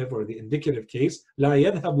nominative or the indicative case, La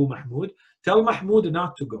yadhhabu Mahmud, tell Mahmud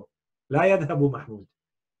not to go. La yadhhabu Mahmud.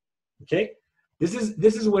 Okay? This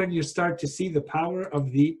is when you start to see the power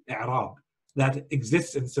of the i'rab that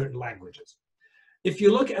exists in certain languages. If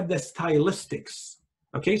you look at the stylistics,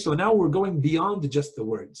 okay, so now we're going beyond just the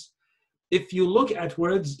words. If you look at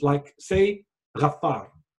words like, say, Ghaffar.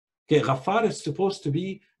 Okay, Ghaffar is supposed to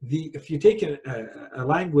be if you take a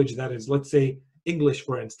language that is, let's say, English,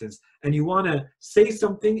 for instance, and you want to say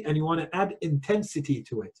something and you want to add intensity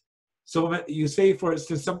to it. So you say, for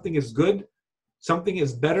instance, something is good, something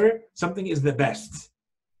is better, something is the best.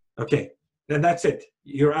 Okay, then that's it.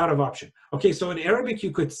 You're out of option. Okay, so in Arabic,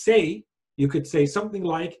 you could say something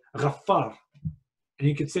like Ghaffar, and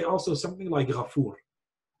you could say also something like Ghafoor.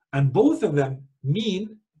 And both of them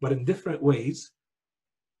mean, but in different ways,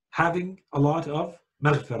 having a lot of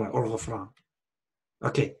maghfirah or ghufran.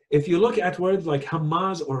 Okay, if you look at words like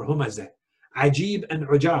hammaz or humazah, ajib and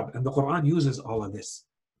ujab, and the Quran uses all of this,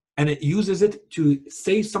 and it uses it to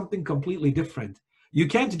say something completely different. You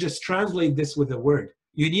can't just translate this with a word.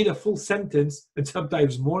 You need a full sentence and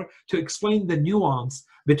sometimes more to explain the nuance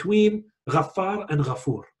between ghaffar and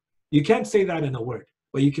ghafoor. You can't say that in a word,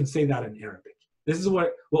 but you can say that in Arabic. This is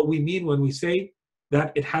what we mean when we say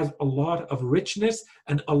that it has a lot of richness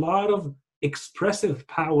and a lot of expressive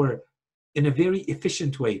power in a very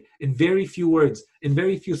efficient way, in very few words, in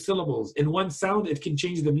very few syllables. In one sound, it can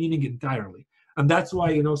change the meaning entirely. And that's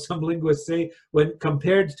why, some linguists say when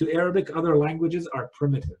compared to Arabic, other languages are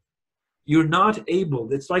primitive. You're not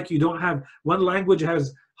able, it's like you don't have, one language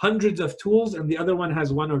has hundreds of tools and the other one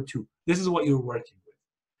has one or two. This is what you're working with.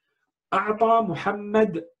 أعطى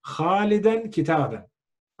محمد خالدا كتابا.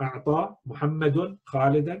 أعطى محمد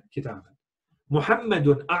خالدا كتابا.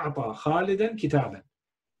 محمد أعطى خالدا كتابا.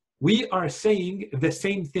 We are saying the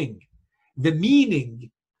same thing. The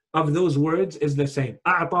meaning of those words is the same.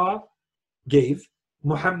 أعطى, gave.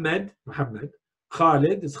 Muhammad,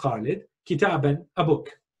 Khalid is Khalid. Kitaban, a book.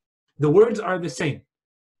 The words are the same.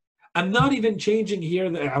 I'm not even changing here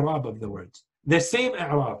the i'rab of the words. The same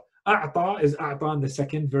i'rab. أعطى is أعطى in the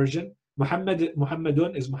second version.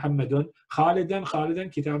 Muhammadun is Muhammadun. Khalidan,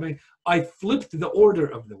 Kitaban. I flipped the order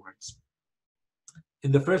of the words.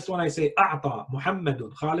 In the first one I say أعطى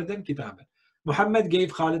Muhammadun Khalidan Kitaban. Muhammad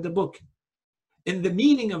gave Khalid a book. In the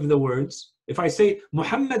meaning of the words, If I say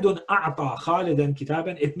Muhammadun a'ta Khalidan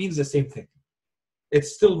kitaban, it means the same thing.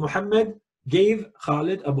 It's still Muhammad gave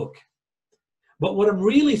Khalid a book. But what I'm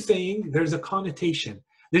really saying, there's a connotation.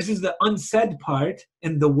 This is the unsaid part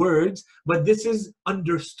in the words, but this is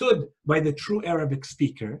understood by the true Arabic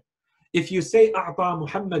speaker. If you say أعطى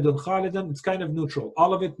محمد خالدا, it's kind of neutral.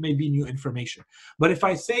 All of it may be new information. But if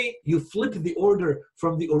I say you flip the order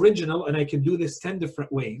from the original, and I can do this 10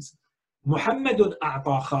 different ways, محمد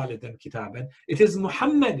أعطى خالدا كتابا, it is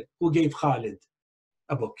Muhammad who gave Khalid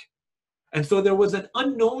a book. And so there was an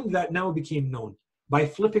unknown that now became known by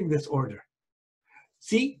flipping this order.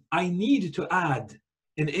 See, I need to add,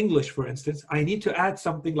 in English for instance, I need to add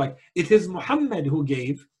something like, it is Muhammad who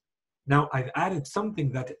gave. Now I've added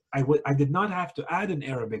something that I did not have to add in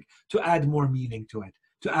Arabic to add more meaning to it,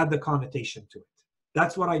 to add the connotation to it.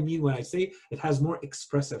 That's what I mean when I say it has more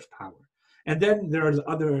expressive power. And then there's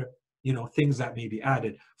other, things that may be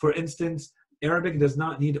added. For instance, Arabic does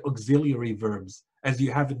not need auxiliary verbs, as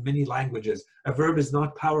you have in many languages. A verb is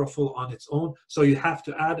not powerful on its own, so you have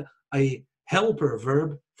to add a helper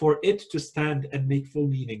verb for it to stand and make full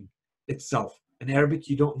meaning itself. In Arabic,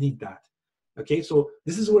 you don't need that. Okay, so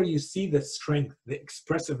this is where you see the strength, the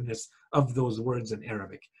expressiveness of those words in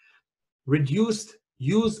Arabic. Reduced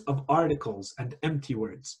use of articles and empty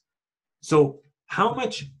words. So how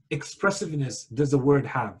much expressiveness does a word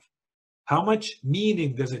have? How much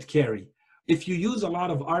meaning does it carry? If you use a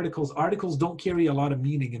lot of articles, articles don't carry a lot of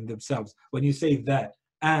meaning in themselves. When you say that,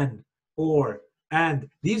 and, or, and,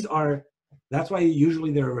 that's why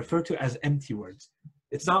usually they're referred to as empty words.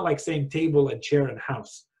 It's not like saying table and chair and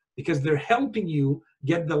house, because they're helping you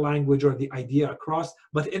get the language or the idea across,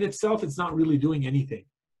 but in itself, it's not really doing anything.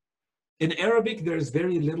 In Arabic, there's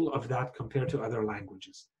very little of that compared to other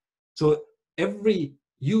languages. So every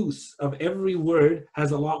use of every word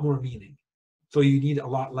has a lot more meaning. So you need a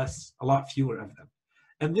lot fewer of them.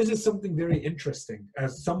 And this is something very interesting.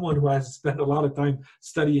 As someone who has spent a lot of time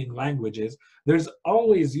studying languages, there's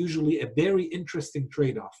always usually a very interesting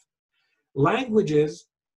trade-off. Languages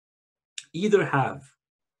either have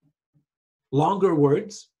longer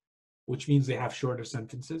words, which means they have shorter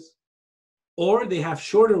sentences, or they have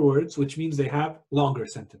shorter words, which means they have longer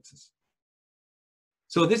sentences.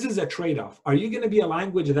 So this is a trade-off. Are you going to be a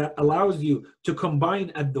language that allows you to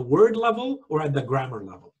combine at the word level or at the grammar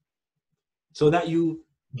level, so that you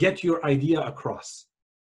get your idea across?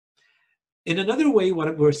 In another way,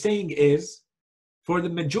 what we're saying is, for the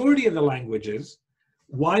majority of the languages,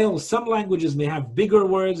 while some languages may have bigger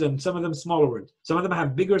words and some of them smaller words, some of them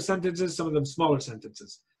have bigger sentences, some of them smaller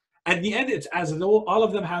sentences. At the end, it's as though all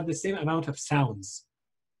of them have the same amount of sounds,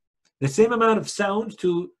 the same amount of sound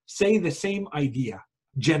to say the same idea,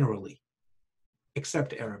 generally,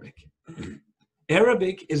 except Arabic.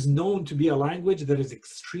 Arabic is known to be a language that is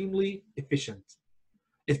extremely efficient.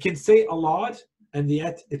 It can say a lot, and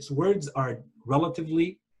yet its words are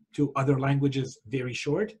relatively to other languages very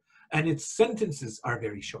short, and its sentences are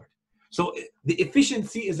very short. So the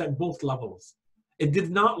efficiency is at both levels. It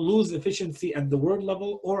did not lose efficiency at the word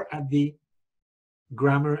level or at the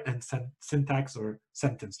grammar and syntax or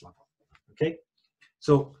sentence level. Okay?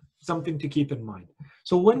 So something to keep in mind.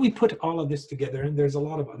 So when we put all of this together, and there's a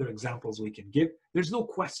lot of other examples we can give, there's no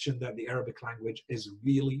question that the Arabic language is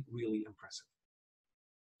really, really impressive.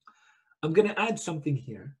 I'm going to add something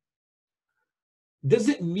here. Does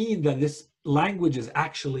it mean that this language is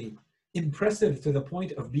actually impressive to the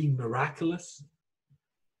point of being miraculous?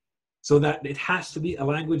 So that it has to be a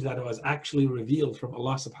language that was actually revealed from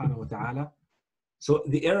Allah subhanahu wa ta'ala? So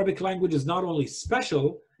the Arabic language is not only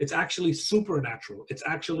special, it's actually supernatural. It's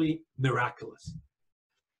actually miraculous.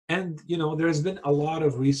 And, there's been a lot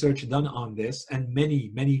of research done on this, and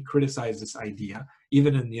many criticize this idea,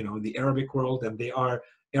 even in, the Arabic world, and they are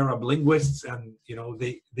Arab linguists, and,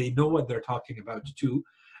 they know what they're talking about too.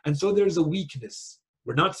 And so there's a weakness.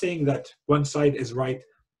 We're not saying that one side is right,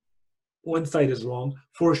 one side is wrong.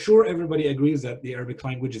 For sure, everybody agrees that the Arabic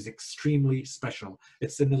language is extremely special.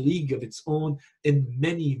 It's in a league of its own in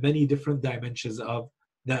many different dimensions of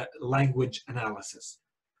the language analysis.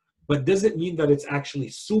 But does it mean that it's actually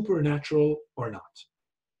supernatural or not?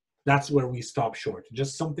 That's where we stop short.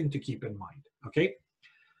 Just something to keep in mind, okay?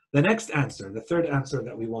 The next answer, the third answer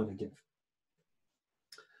that we want to give.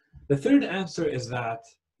 The third answer is that,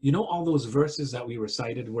 all those verses that we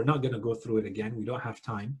recited, we're not going to go through it again. We don't have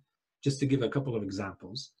time. Just to give a couple of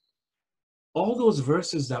examples. All those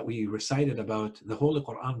verses that we recited about the Holy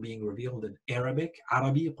Quran being revealed in Arabic,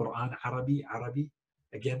 Arabi, Quran, Arabi, Arabi,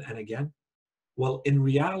 again and again. Well, in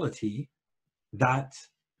reality, that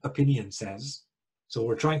opinion says, so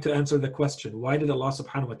we're trying to answer the question, why did Allah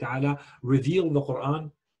subhanahu wa ta'ala reveal the Quran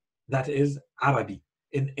that is Arabi,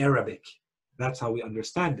 in Arabic. That's how we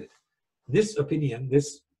understand it. This opinion, this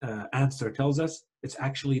answer tells us it's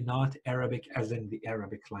actually not Arabic as in the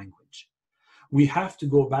Arabic language. We have to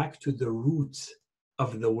go back to the roots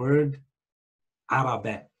of the word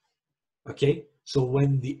Arabe. Okay? So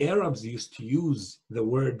when the Arabs used to use the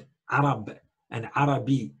word Arab and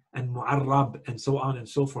Arabi and Mu'arrab and so on and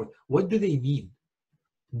so forth, what do they mean?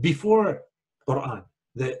 Before Quran,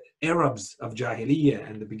 the Arabs of Jahiliyyah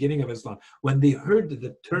and the beginning of Islam, when they heard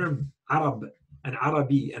the term Arab and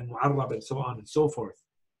Arabi and Mu'arrab and so on and so forth,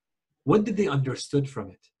 what did they understood from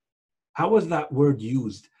it? How was that word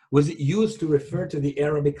used? Was it used to refer to the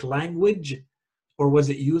Arabic language, or was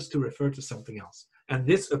it used to refer to something else? And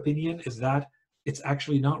this opinion is that it's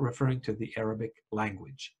actually not referring to the Arabic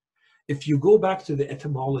language. If you go back to the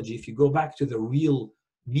etymology, if you go back to the real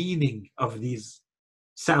meaning of these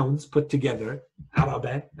sounds put together,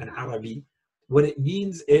 Arabe and Arabi, what it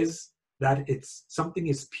means is that it's something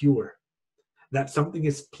is pure, that something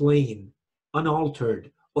is plain,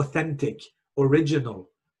 unaltered, authentic, original,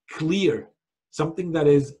 clear, something that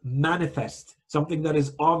is manifest, something that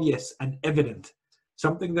is obvious and evident,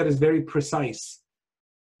 something that is very precise.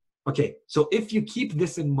 Okay, so if you keep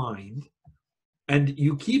this in mind, and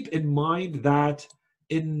you keep in mind that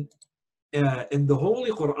in the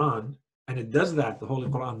Holy Quran, and it does that, the Holy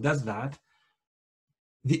Quran does that,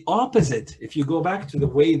 the opposite, if you go back to the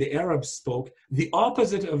way the Arabs spoke, the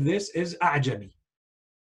opposite of this is A'jami.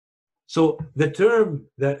 So the term,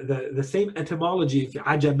 the same etymology, if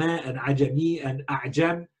Ajama and Ajami and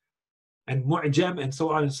A'jam and Mu'jam and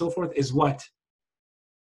so on and so forth, is what?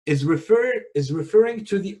 Is referring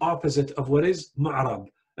to the opposite of what is Mu'arab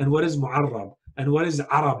and what is Mu'arrab and what is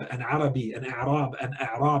Arab and Arabi and Arab and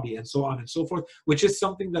Arabi and so on and so forth, which is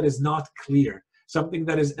something that is not clear, something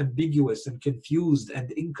that is ambiguous and confused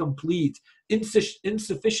and incomplete,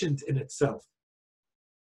 insufficient in itself.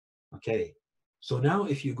 Okay, so now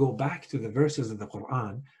if you go back to the verses of the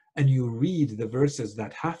Quran and you read the verses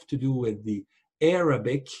that have to do with the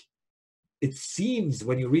Arabic, it seems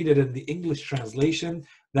when you read it in the English translation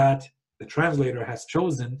that the translator has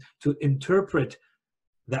chosen to interpret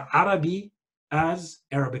the Arabi as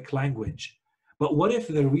Arabic language. But what if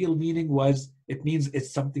the real meaning was, it means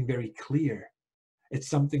it's something very clear, it's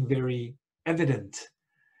something very evident,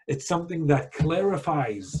 it's something that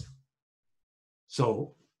clarifies.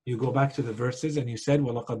 So you go back to the verses and you said,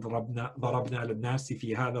 وَلَقَدْ ضَرَبْنَا لِلنَّاسِ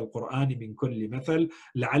فِي هَذَا الْقُرْآنِ مِنْ كُلِّ مَثَلٍ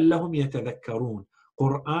لَعَلَّهُمْ يَتَذَكَّرُونَ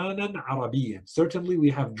قُرْآنًا عَرَبِيًّا. Certainly we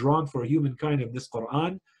have drawn for humankind of this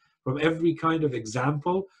Quran from every kind of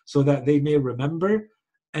example so that they may remember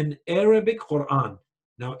an Arabic Quran.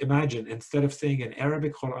 Now imagine, instead of saying an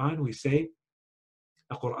Arabic Quran, we say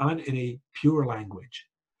a Quran in a pure language,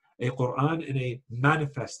 a Quran in a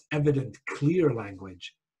manifest, evident, clear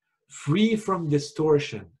language, free from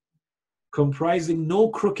distortion, comprising no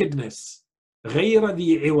crookedness, غَيْرَ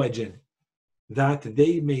ذِي عِوَجٍ, that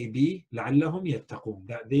they may be لَعَلَّهُمْ يَتَّقُونَ,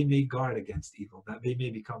 that they may guard against evil, that they may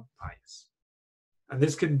become pious. And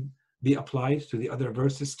this can be applied to the other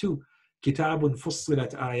verses too. كِتَابٌ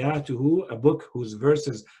فُصِّلَتْ آيَاتُهُ, a book whose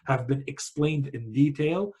verses have been explained in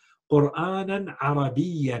detail. قُرْآنًا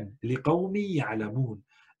عَرَبِيًّا لِقَوْمٍ يَعْلَمُونَ,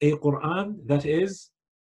 a Quran that is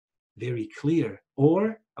very clear,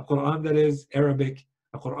 or a Quran that is Arabic,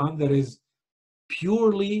 a Quran that is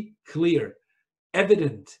purely clear,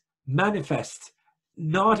 evident, manifest,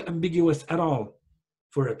 not ambiguous at all,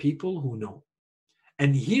 for a people who know.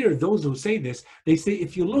 And here, those who say this, they say,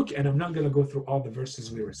 if you look, and I'm not going to go through all the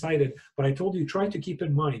verses we recited, but I told you, try to keep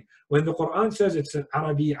in mind, when the Quran says it's an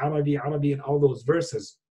Arabi, Arabi, Arabi, and all those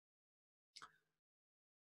verses,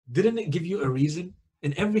 didn't it give you a reason?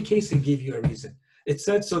 In every case, it gave you a reason. It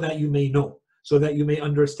said so that you may know, so that you may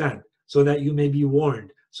understand, so that you may be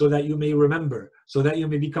warned, so that you may remember, so that you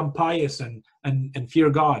may become pious and fear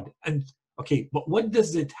God. And okay, but what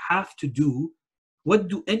does it have to do? What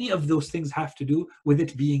do any of those things have to do with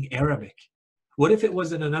it being Arabic? What if it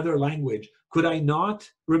was in another language? Could I not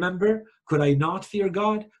remember? Could I not fear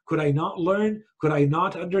God? Could I not learn? Could I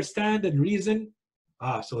not understand and reason?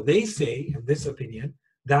 So they say, in this opinion,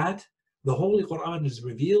 that the Holy Quran is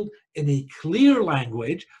revealed in a clear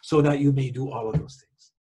language so that you may do all of those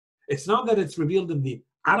things. It's not that it's revealed in the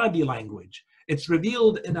Arabic language. It's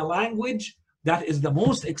revealed in a language that is the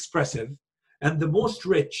most expressive and the most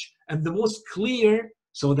rich and the most clear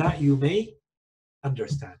so that you may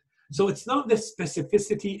understand. So it's not the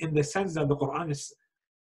specificity in the sense that the Quran is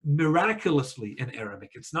miraculously in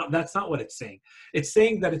Arabic. It's not, that's not what it's saying. It's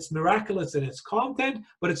saying that it's miraculous in its content,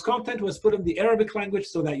 but its content was put in the Arabic language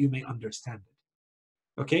so that you may understand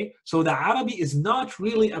it. Okay? So the Arabic is not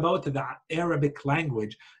really about the Arabic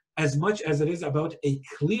language. as much as it is about a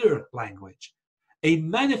clear language, a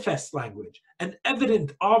manifest language, an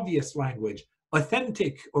evident, obvious language,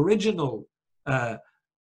 authentic, original,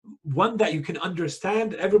 one that you can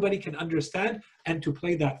understand, everybody can understand, and to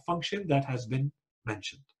play that function that has been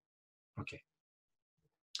mentioned. Okay.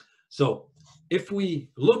 So if we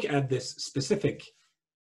look at this specific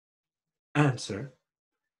answer,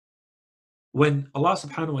 when Allah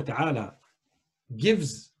subhanahu wa ta'ala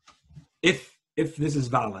gives, if this is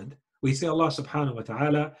valid, we say Allah subhanahu wa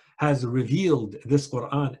ta'ala has revealed this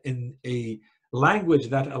Quran in a language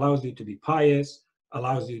that allows you to be pious,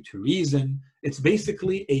 allows you to reason. It's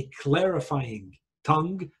basically a clarifying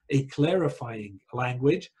tongue, a clarifying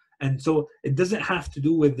language. And so it doesn't have to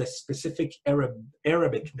do with the specific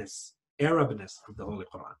Arabness of the Holy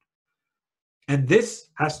Quran. And this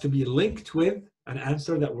has to be linked with an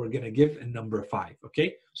answer that we're going to give in number 5.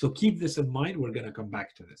 Okay, so keep this in mind. We're going to come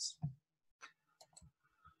back to this.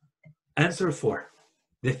 Answer 4,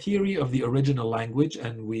 the theory of the original language,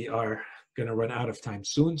 and we are going to run out of time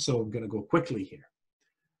soon, so I'm going to go quickly here.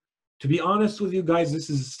 To be honest with you guys, this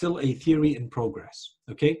is still a theory in progress.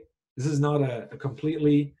 Okay, this is not a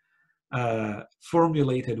completely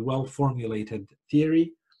well-formulated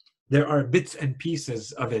theory. There are bits and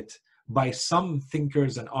pieces of it by some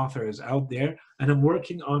thinkers and authors out there, and I'm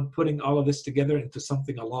working on putting all of this together into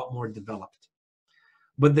something a lot more developed.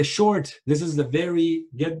 But the short, this is the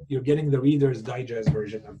you're getting the Reader's Digest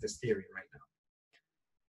version of this theory right now.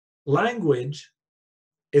 Language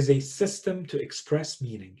is a system to express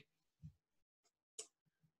meaning.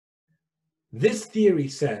 This theory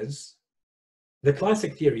says, the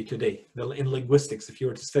classic theory today, in linguistics, if you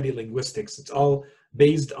were to study linguistics, it's all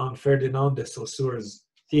based on Ferdinand de Saussure's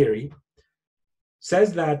theory,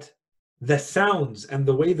 says that the sounds and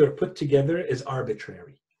the way they're put together is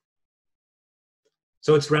arbitrary.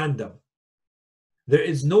 So it's random. There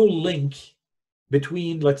is no link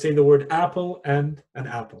between, let's say, the word apple and an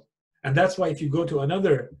apple. And that's why if you go to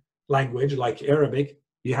another language like Arabic,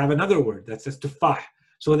 you have another word that says tufah.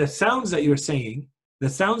 So the sounds that you're saying, the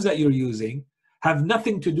sounds that you're using, have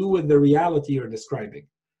nothing to do with the reality you're describing.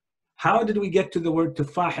 How did we get to the word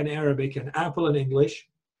tufah in Arabic and apple in English?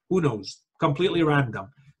 Who knows? Completely random.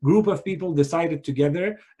 Group of people decided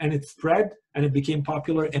together, and it spread, and it became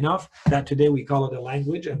popular enough that today we call it a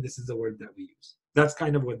language, and this is the word that we use. That's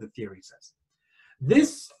kind of what the theory says.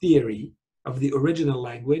 This theory of the original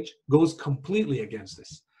language goes completely against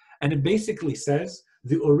this. And it basically says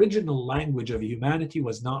the original language of humanity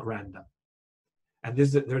was not random. And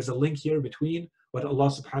there's a link here between what Allah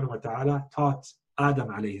subhanahu wa ta'ala taught Adam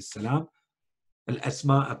alayhi salam,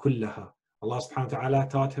 al-asma'a kullaha. Allah subhanahu wa ta'ala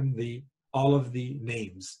taught him all of the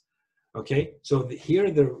names. Okay, so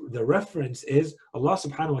here the reference is Allah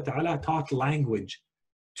subhanahu wa ta'ala taught language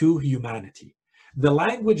to humanity. The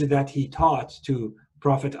language that he taught to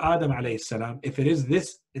Prophet Adam alayhi salam, if it is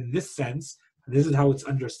this, in this sense, this is how it's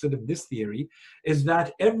understood in this theory, is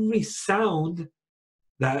that every sound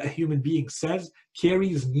that a human being says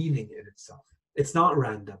carries meaning in itself. It's not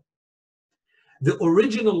random. The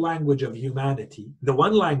original language of humanity, the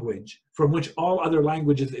one language from which all other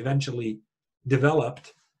languages eventually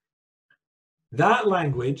developed, that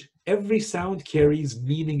language, every sound carries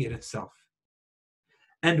meaning in itself.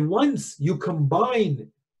 And once you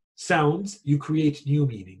combine sounds, you create new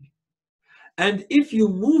meaning. And if you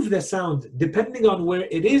move the sound, depending on where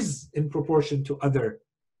it is in proportion to other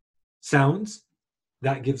sounds,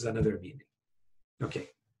 that gives another meaning. Okay.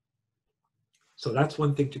 So that's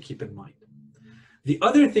one thing to keep in mind. The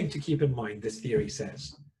other thing to keep in mind, this theory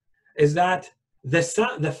says, is that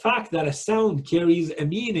the fact that a sound carries a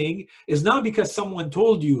meaning is not because someone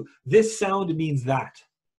told you this sound means that.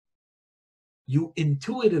 You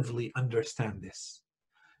intuitively understand this.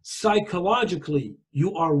 Psychologically,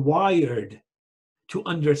 you are wired to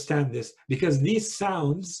understand this because these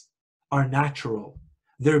sounds are natural.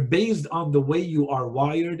 They're based on the way you are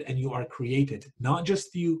wired and you are created, not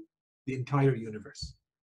just you, the entire universe.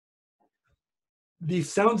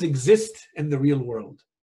 These sounds exist in the real world,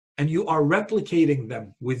 and you are replicating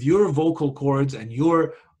them with your vocal cords and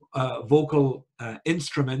your vocal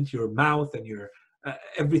instrument, your mouth and your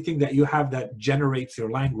everything that you have that generates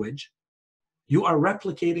your language. You are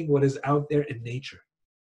replicating what is out there in nature.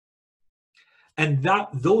 And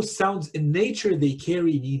those sounds in nature, they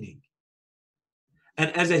carry meaning.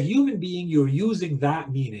 And as a human being, you're using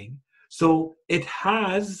that meaning. So it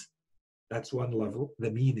has, that's one level,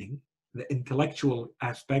 the meaning, the intellectual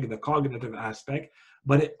aspect, the cognitive aspect,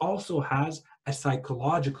 but it also has a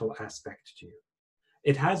psychological aspect to you.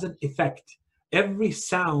 It has an effect. Every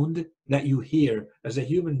sound that you hear as a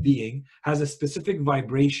human being has a specific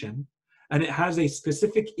vibration, and it has a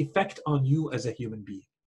specific effect on you as a human being.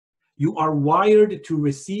 You are wired to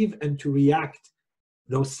receive and to react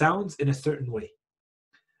those sounds in a certain way.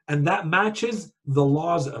 And that matches the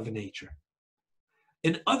laws of nature.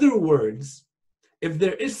 In other words, if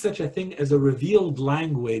there is such a thing as a revealed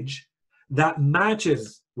language that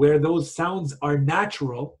matches where those sounds are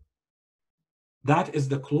natural, that is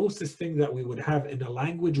the closest thing that we would have in a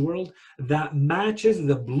language world that matches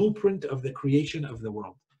the blueprint of the creation of the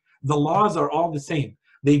world. The laws are all the same.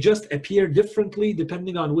 They just appear differently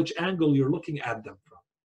depending on which angle you're looking at them from,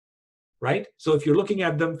 right? So if you're looking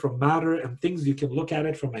at them from matter and things, you can look at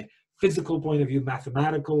it from a physical point of view,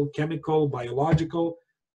 mathematical, chemical, biological,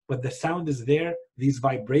 but the sound is there. These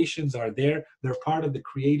vibrations are there. They're part of the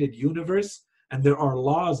created universe, and there are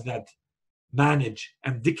laws that manage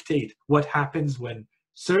and dictate what happens when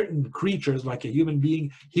certain creatures, like a human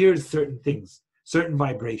being, hears certain things, certain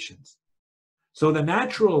vibrations. So the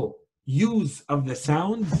natural use of the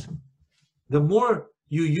sounds, the more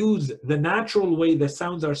you use the natural way the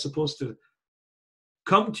sounds are supposed to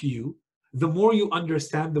come to you, the more you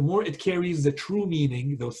understand, the more it carries the true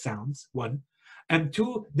meaning, those sounds, one. And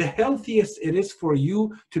two, the healthiest it is for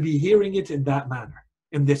you to be hearing it in that manner,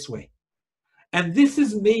 in this way. And this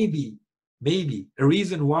is maybe a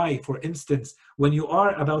reason why, for instance, when you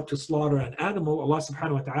are about to slaughter an animal, Allah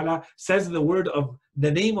subhanahu wa ta'ala says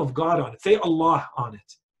the name of God on it. Say Allah on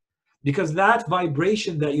it. Because that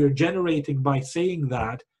vibration that you're generating by saying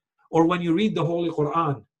that, or when you read the Holy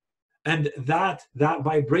Quran, and that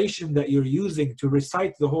vibration that you're using to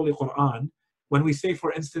recite the Holy Quran, when we say,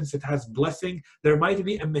 for instance, it has blessing, there might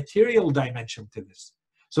be a material dimension to this.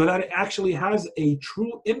 So that it actually has a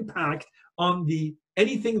true impact on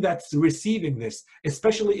anything that's receiving this,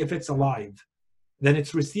 especially if it's alive. Then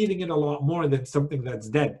it's receiving it a lot more than something that's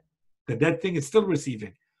dead. The dead thing is still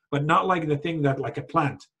receiving, but not like the thing that, like a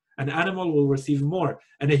plant. An animal will receive more.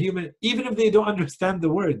 And a human, even if they don't understand the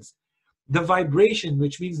words, the vibration,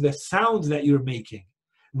 which means the sounds that you're making,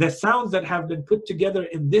 the sounds that have been put together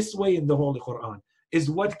in this way in the Holy Quran, is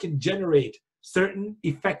what can generate certain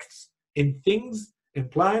effects in things, in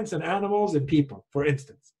plants and animals and people, for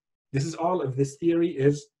instance. This is all of this theory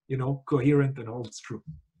is, coherent and holds true.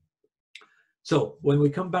 So when we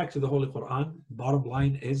come back to the Holy Quran, bottom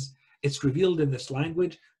line is it's revealed in this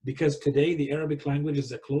language because today the Arabic language is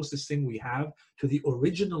the closest thing we have to the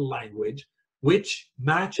original language, which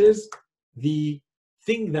matches the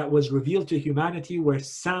thing that was revealed to humanity where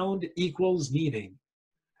sound equals meaning.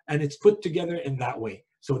 And it's put together in that way.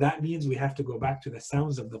 So that means we have to go back to the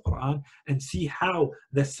sounds of the Quran and see how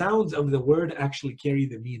the sounds of the word actually carry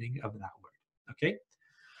the meaning of that word. Okay?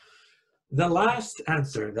 The last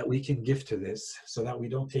answer that we can give to this, so that we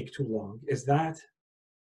don't take too long, is that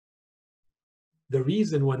the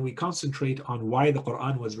reason when we concentrate on why the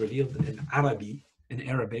Quran was revealed in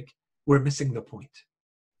Arabic, we're missing the point.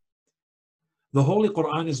 The Holy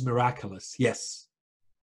Quran is miraculous, yes,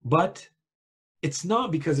 but it's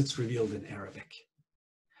not because it's revealed in Arabic.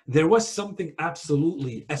 There was something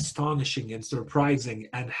absolutely astonishing and surprising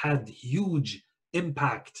and had huge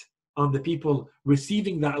impact on the people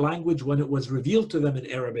receiving that language when it was revealed to them in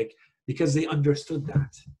Arabic, because they understood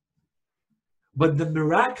that. But the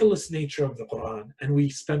miraculous nature of the Quran, and we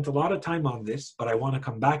spent a lot of time on this, but I want to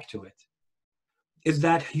come back to it, is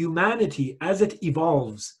that humanity, as it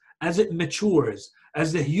evolves, as it matures,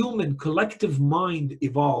 as the human collective mind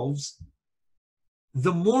evolves,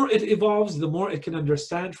 the more it evolves, the more it can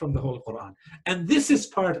understand from the Holy Quran. And this is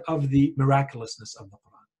part of the miraculousness of the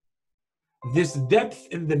Quran. This depth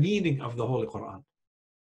in the meaning of the Holy Quran.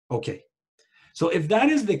 Okay. So if that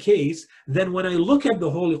is the case, then when I look at the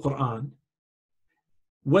Holy Quran,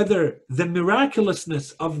 whether the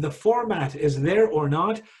miraculousness of the format is there or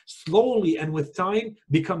not, slowly and with time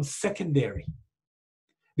becomes secondary.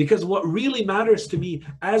 Because what really matters to me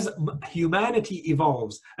as humanity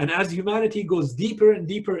evolves and as humanity goes deeper and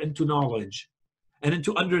deeper into knowledge and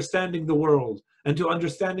into understanding the world and to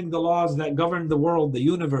understanding the laws that govern the world, the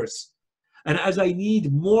universe, and as I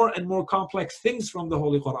need more and more complex things from the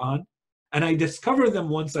Holy Quran, and I discover them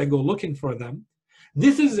once I go looking for them,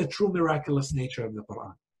 this is the true miraculous nature of the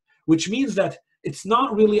Quran, which means that it's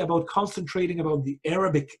not really about concentrating on the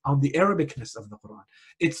Arabicness of the Quran.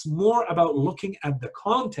 It's more about looking at the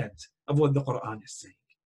content of what the Quran is saying.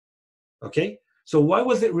 Okay? So why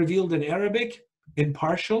was it revealed in Arabic? In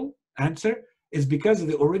partial answer is because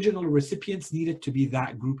the original recipients needed to be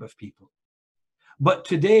that group of people. But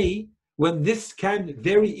today, when this can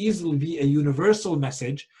very easily be a universal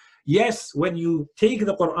message, yes, when you take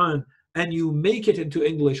the Quran and you make it into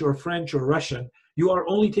English or French or Russian, you are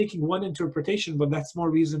only taking one interpretation, but that's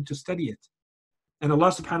more reason to study it. And Allah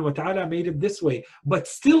subhanahu wa ta'ala made it this way. But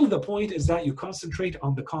still the point is that you concentrate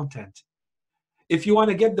on the content. If you want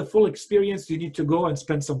to get the full experience, you need to go and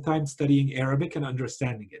spend some time studying Arabic and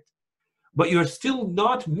understanding it. But you're still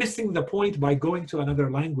not missing the point by going to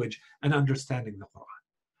another language and understanding the Quran.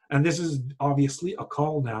 And this is obviously a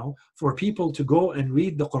call now for people to go and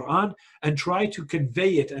read the Quran and try to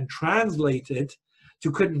convey it and translate it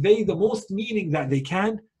to convey the most meaning that they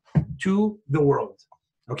can to the world.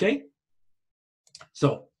 Okay?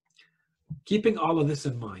 So, keeping all of this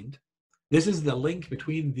in mind, this is the link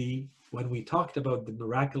between when we talked about the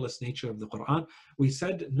miraculous nature of the Quran, we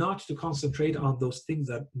said not to concentrate on those things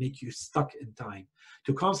that make you stuck in time,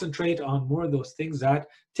 to concentrate on more of those things that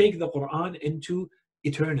take the Quran into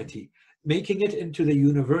eternity, making it into the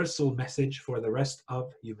universal message for the rest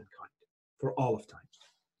of humankind, for all of time.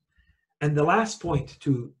 And the last point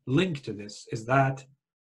to link to this is that,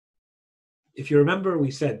 if you remember,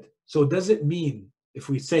 we said, so does it mean, if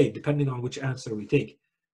we say, depending on which answer we take,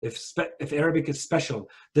 if Arabic is special,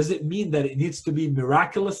 does it mean that it needs to be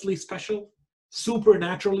miraculously special,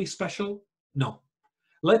 supernaturally special? No.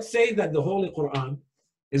 Let's say that the Holy Quran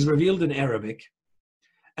is revealed in Arabic,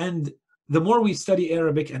 and the more we study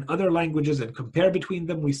Arabic and other languages and compare between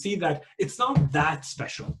them, we see that it's not that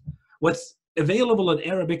special. What's available in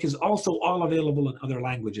Arabic is also all available in other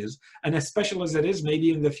languages, and as special as it is,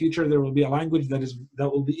 maybe in the future there will be a language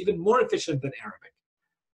that will be even more efficient than Arabic.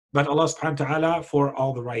 But Allah subhanahu wa ta'ala, for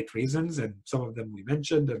all the right reasons, and some of them we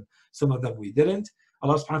mentioned and some of them we didn't,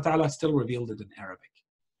 Allah subhanahu wa ta'ala still revealed it in Arabic.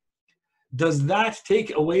 Does that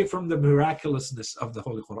take away from the miraculousness of the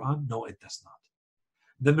Holy Quran? No, it does not.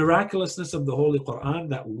 The miraculousness of the Holy Quran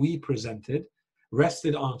that we presented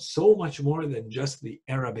rested on so much more than just the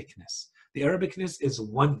Arabicness. The Arabicness is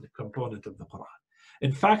one component of the Quran.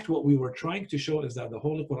 In fact, what we were trying to show is that the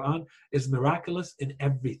Holy Quran is miraculous in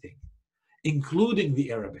everything, including the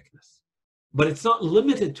Arabicness. But it's not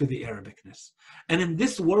limited to the Arabicness. And in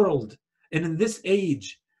this world, and in this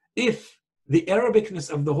age, if the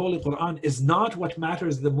Arabicness of the Holy Quran is not what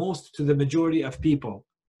matters the most to the majority of people,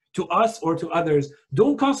 to us or to others,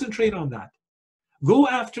 don't concentrate on that. Go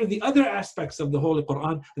after the other aspects of the Holy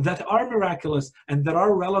Quran that are miraculous and that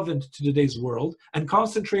are relevant to today's world, and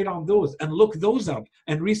concentrate on those and look those up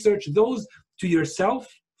and research those to yourself,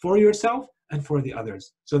 and for the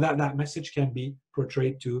others, so that that message can be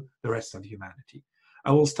portrayed to the rest of humanity.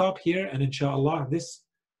 I will stop here, and inshallah, this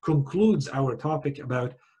concludes our topic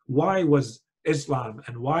about why was Islam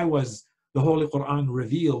and why was the Holy Quran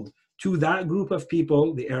revealed to that group of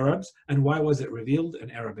people, the Arabs, and why was it revealed in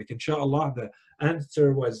Arabic. Inshallah, the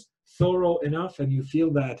answer was thorough enough and you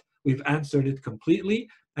feel that we've answered it completely,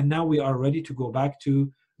 and now we are ready to go back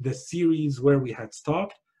to the series where we had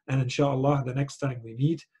stopped, and inshallah, the next time we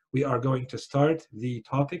meet, we are going to start the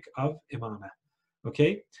topic of Imamah.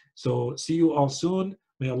 Okay, so see you all soon.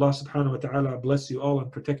 May Allah subhanahu wa ta'ala bless you all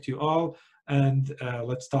and protect you all, and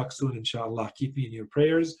let's talk soon inshallah. Keep me in your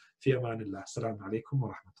prayers. Fi amanillah. Assalamu alaikum wa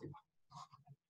rahmatullah.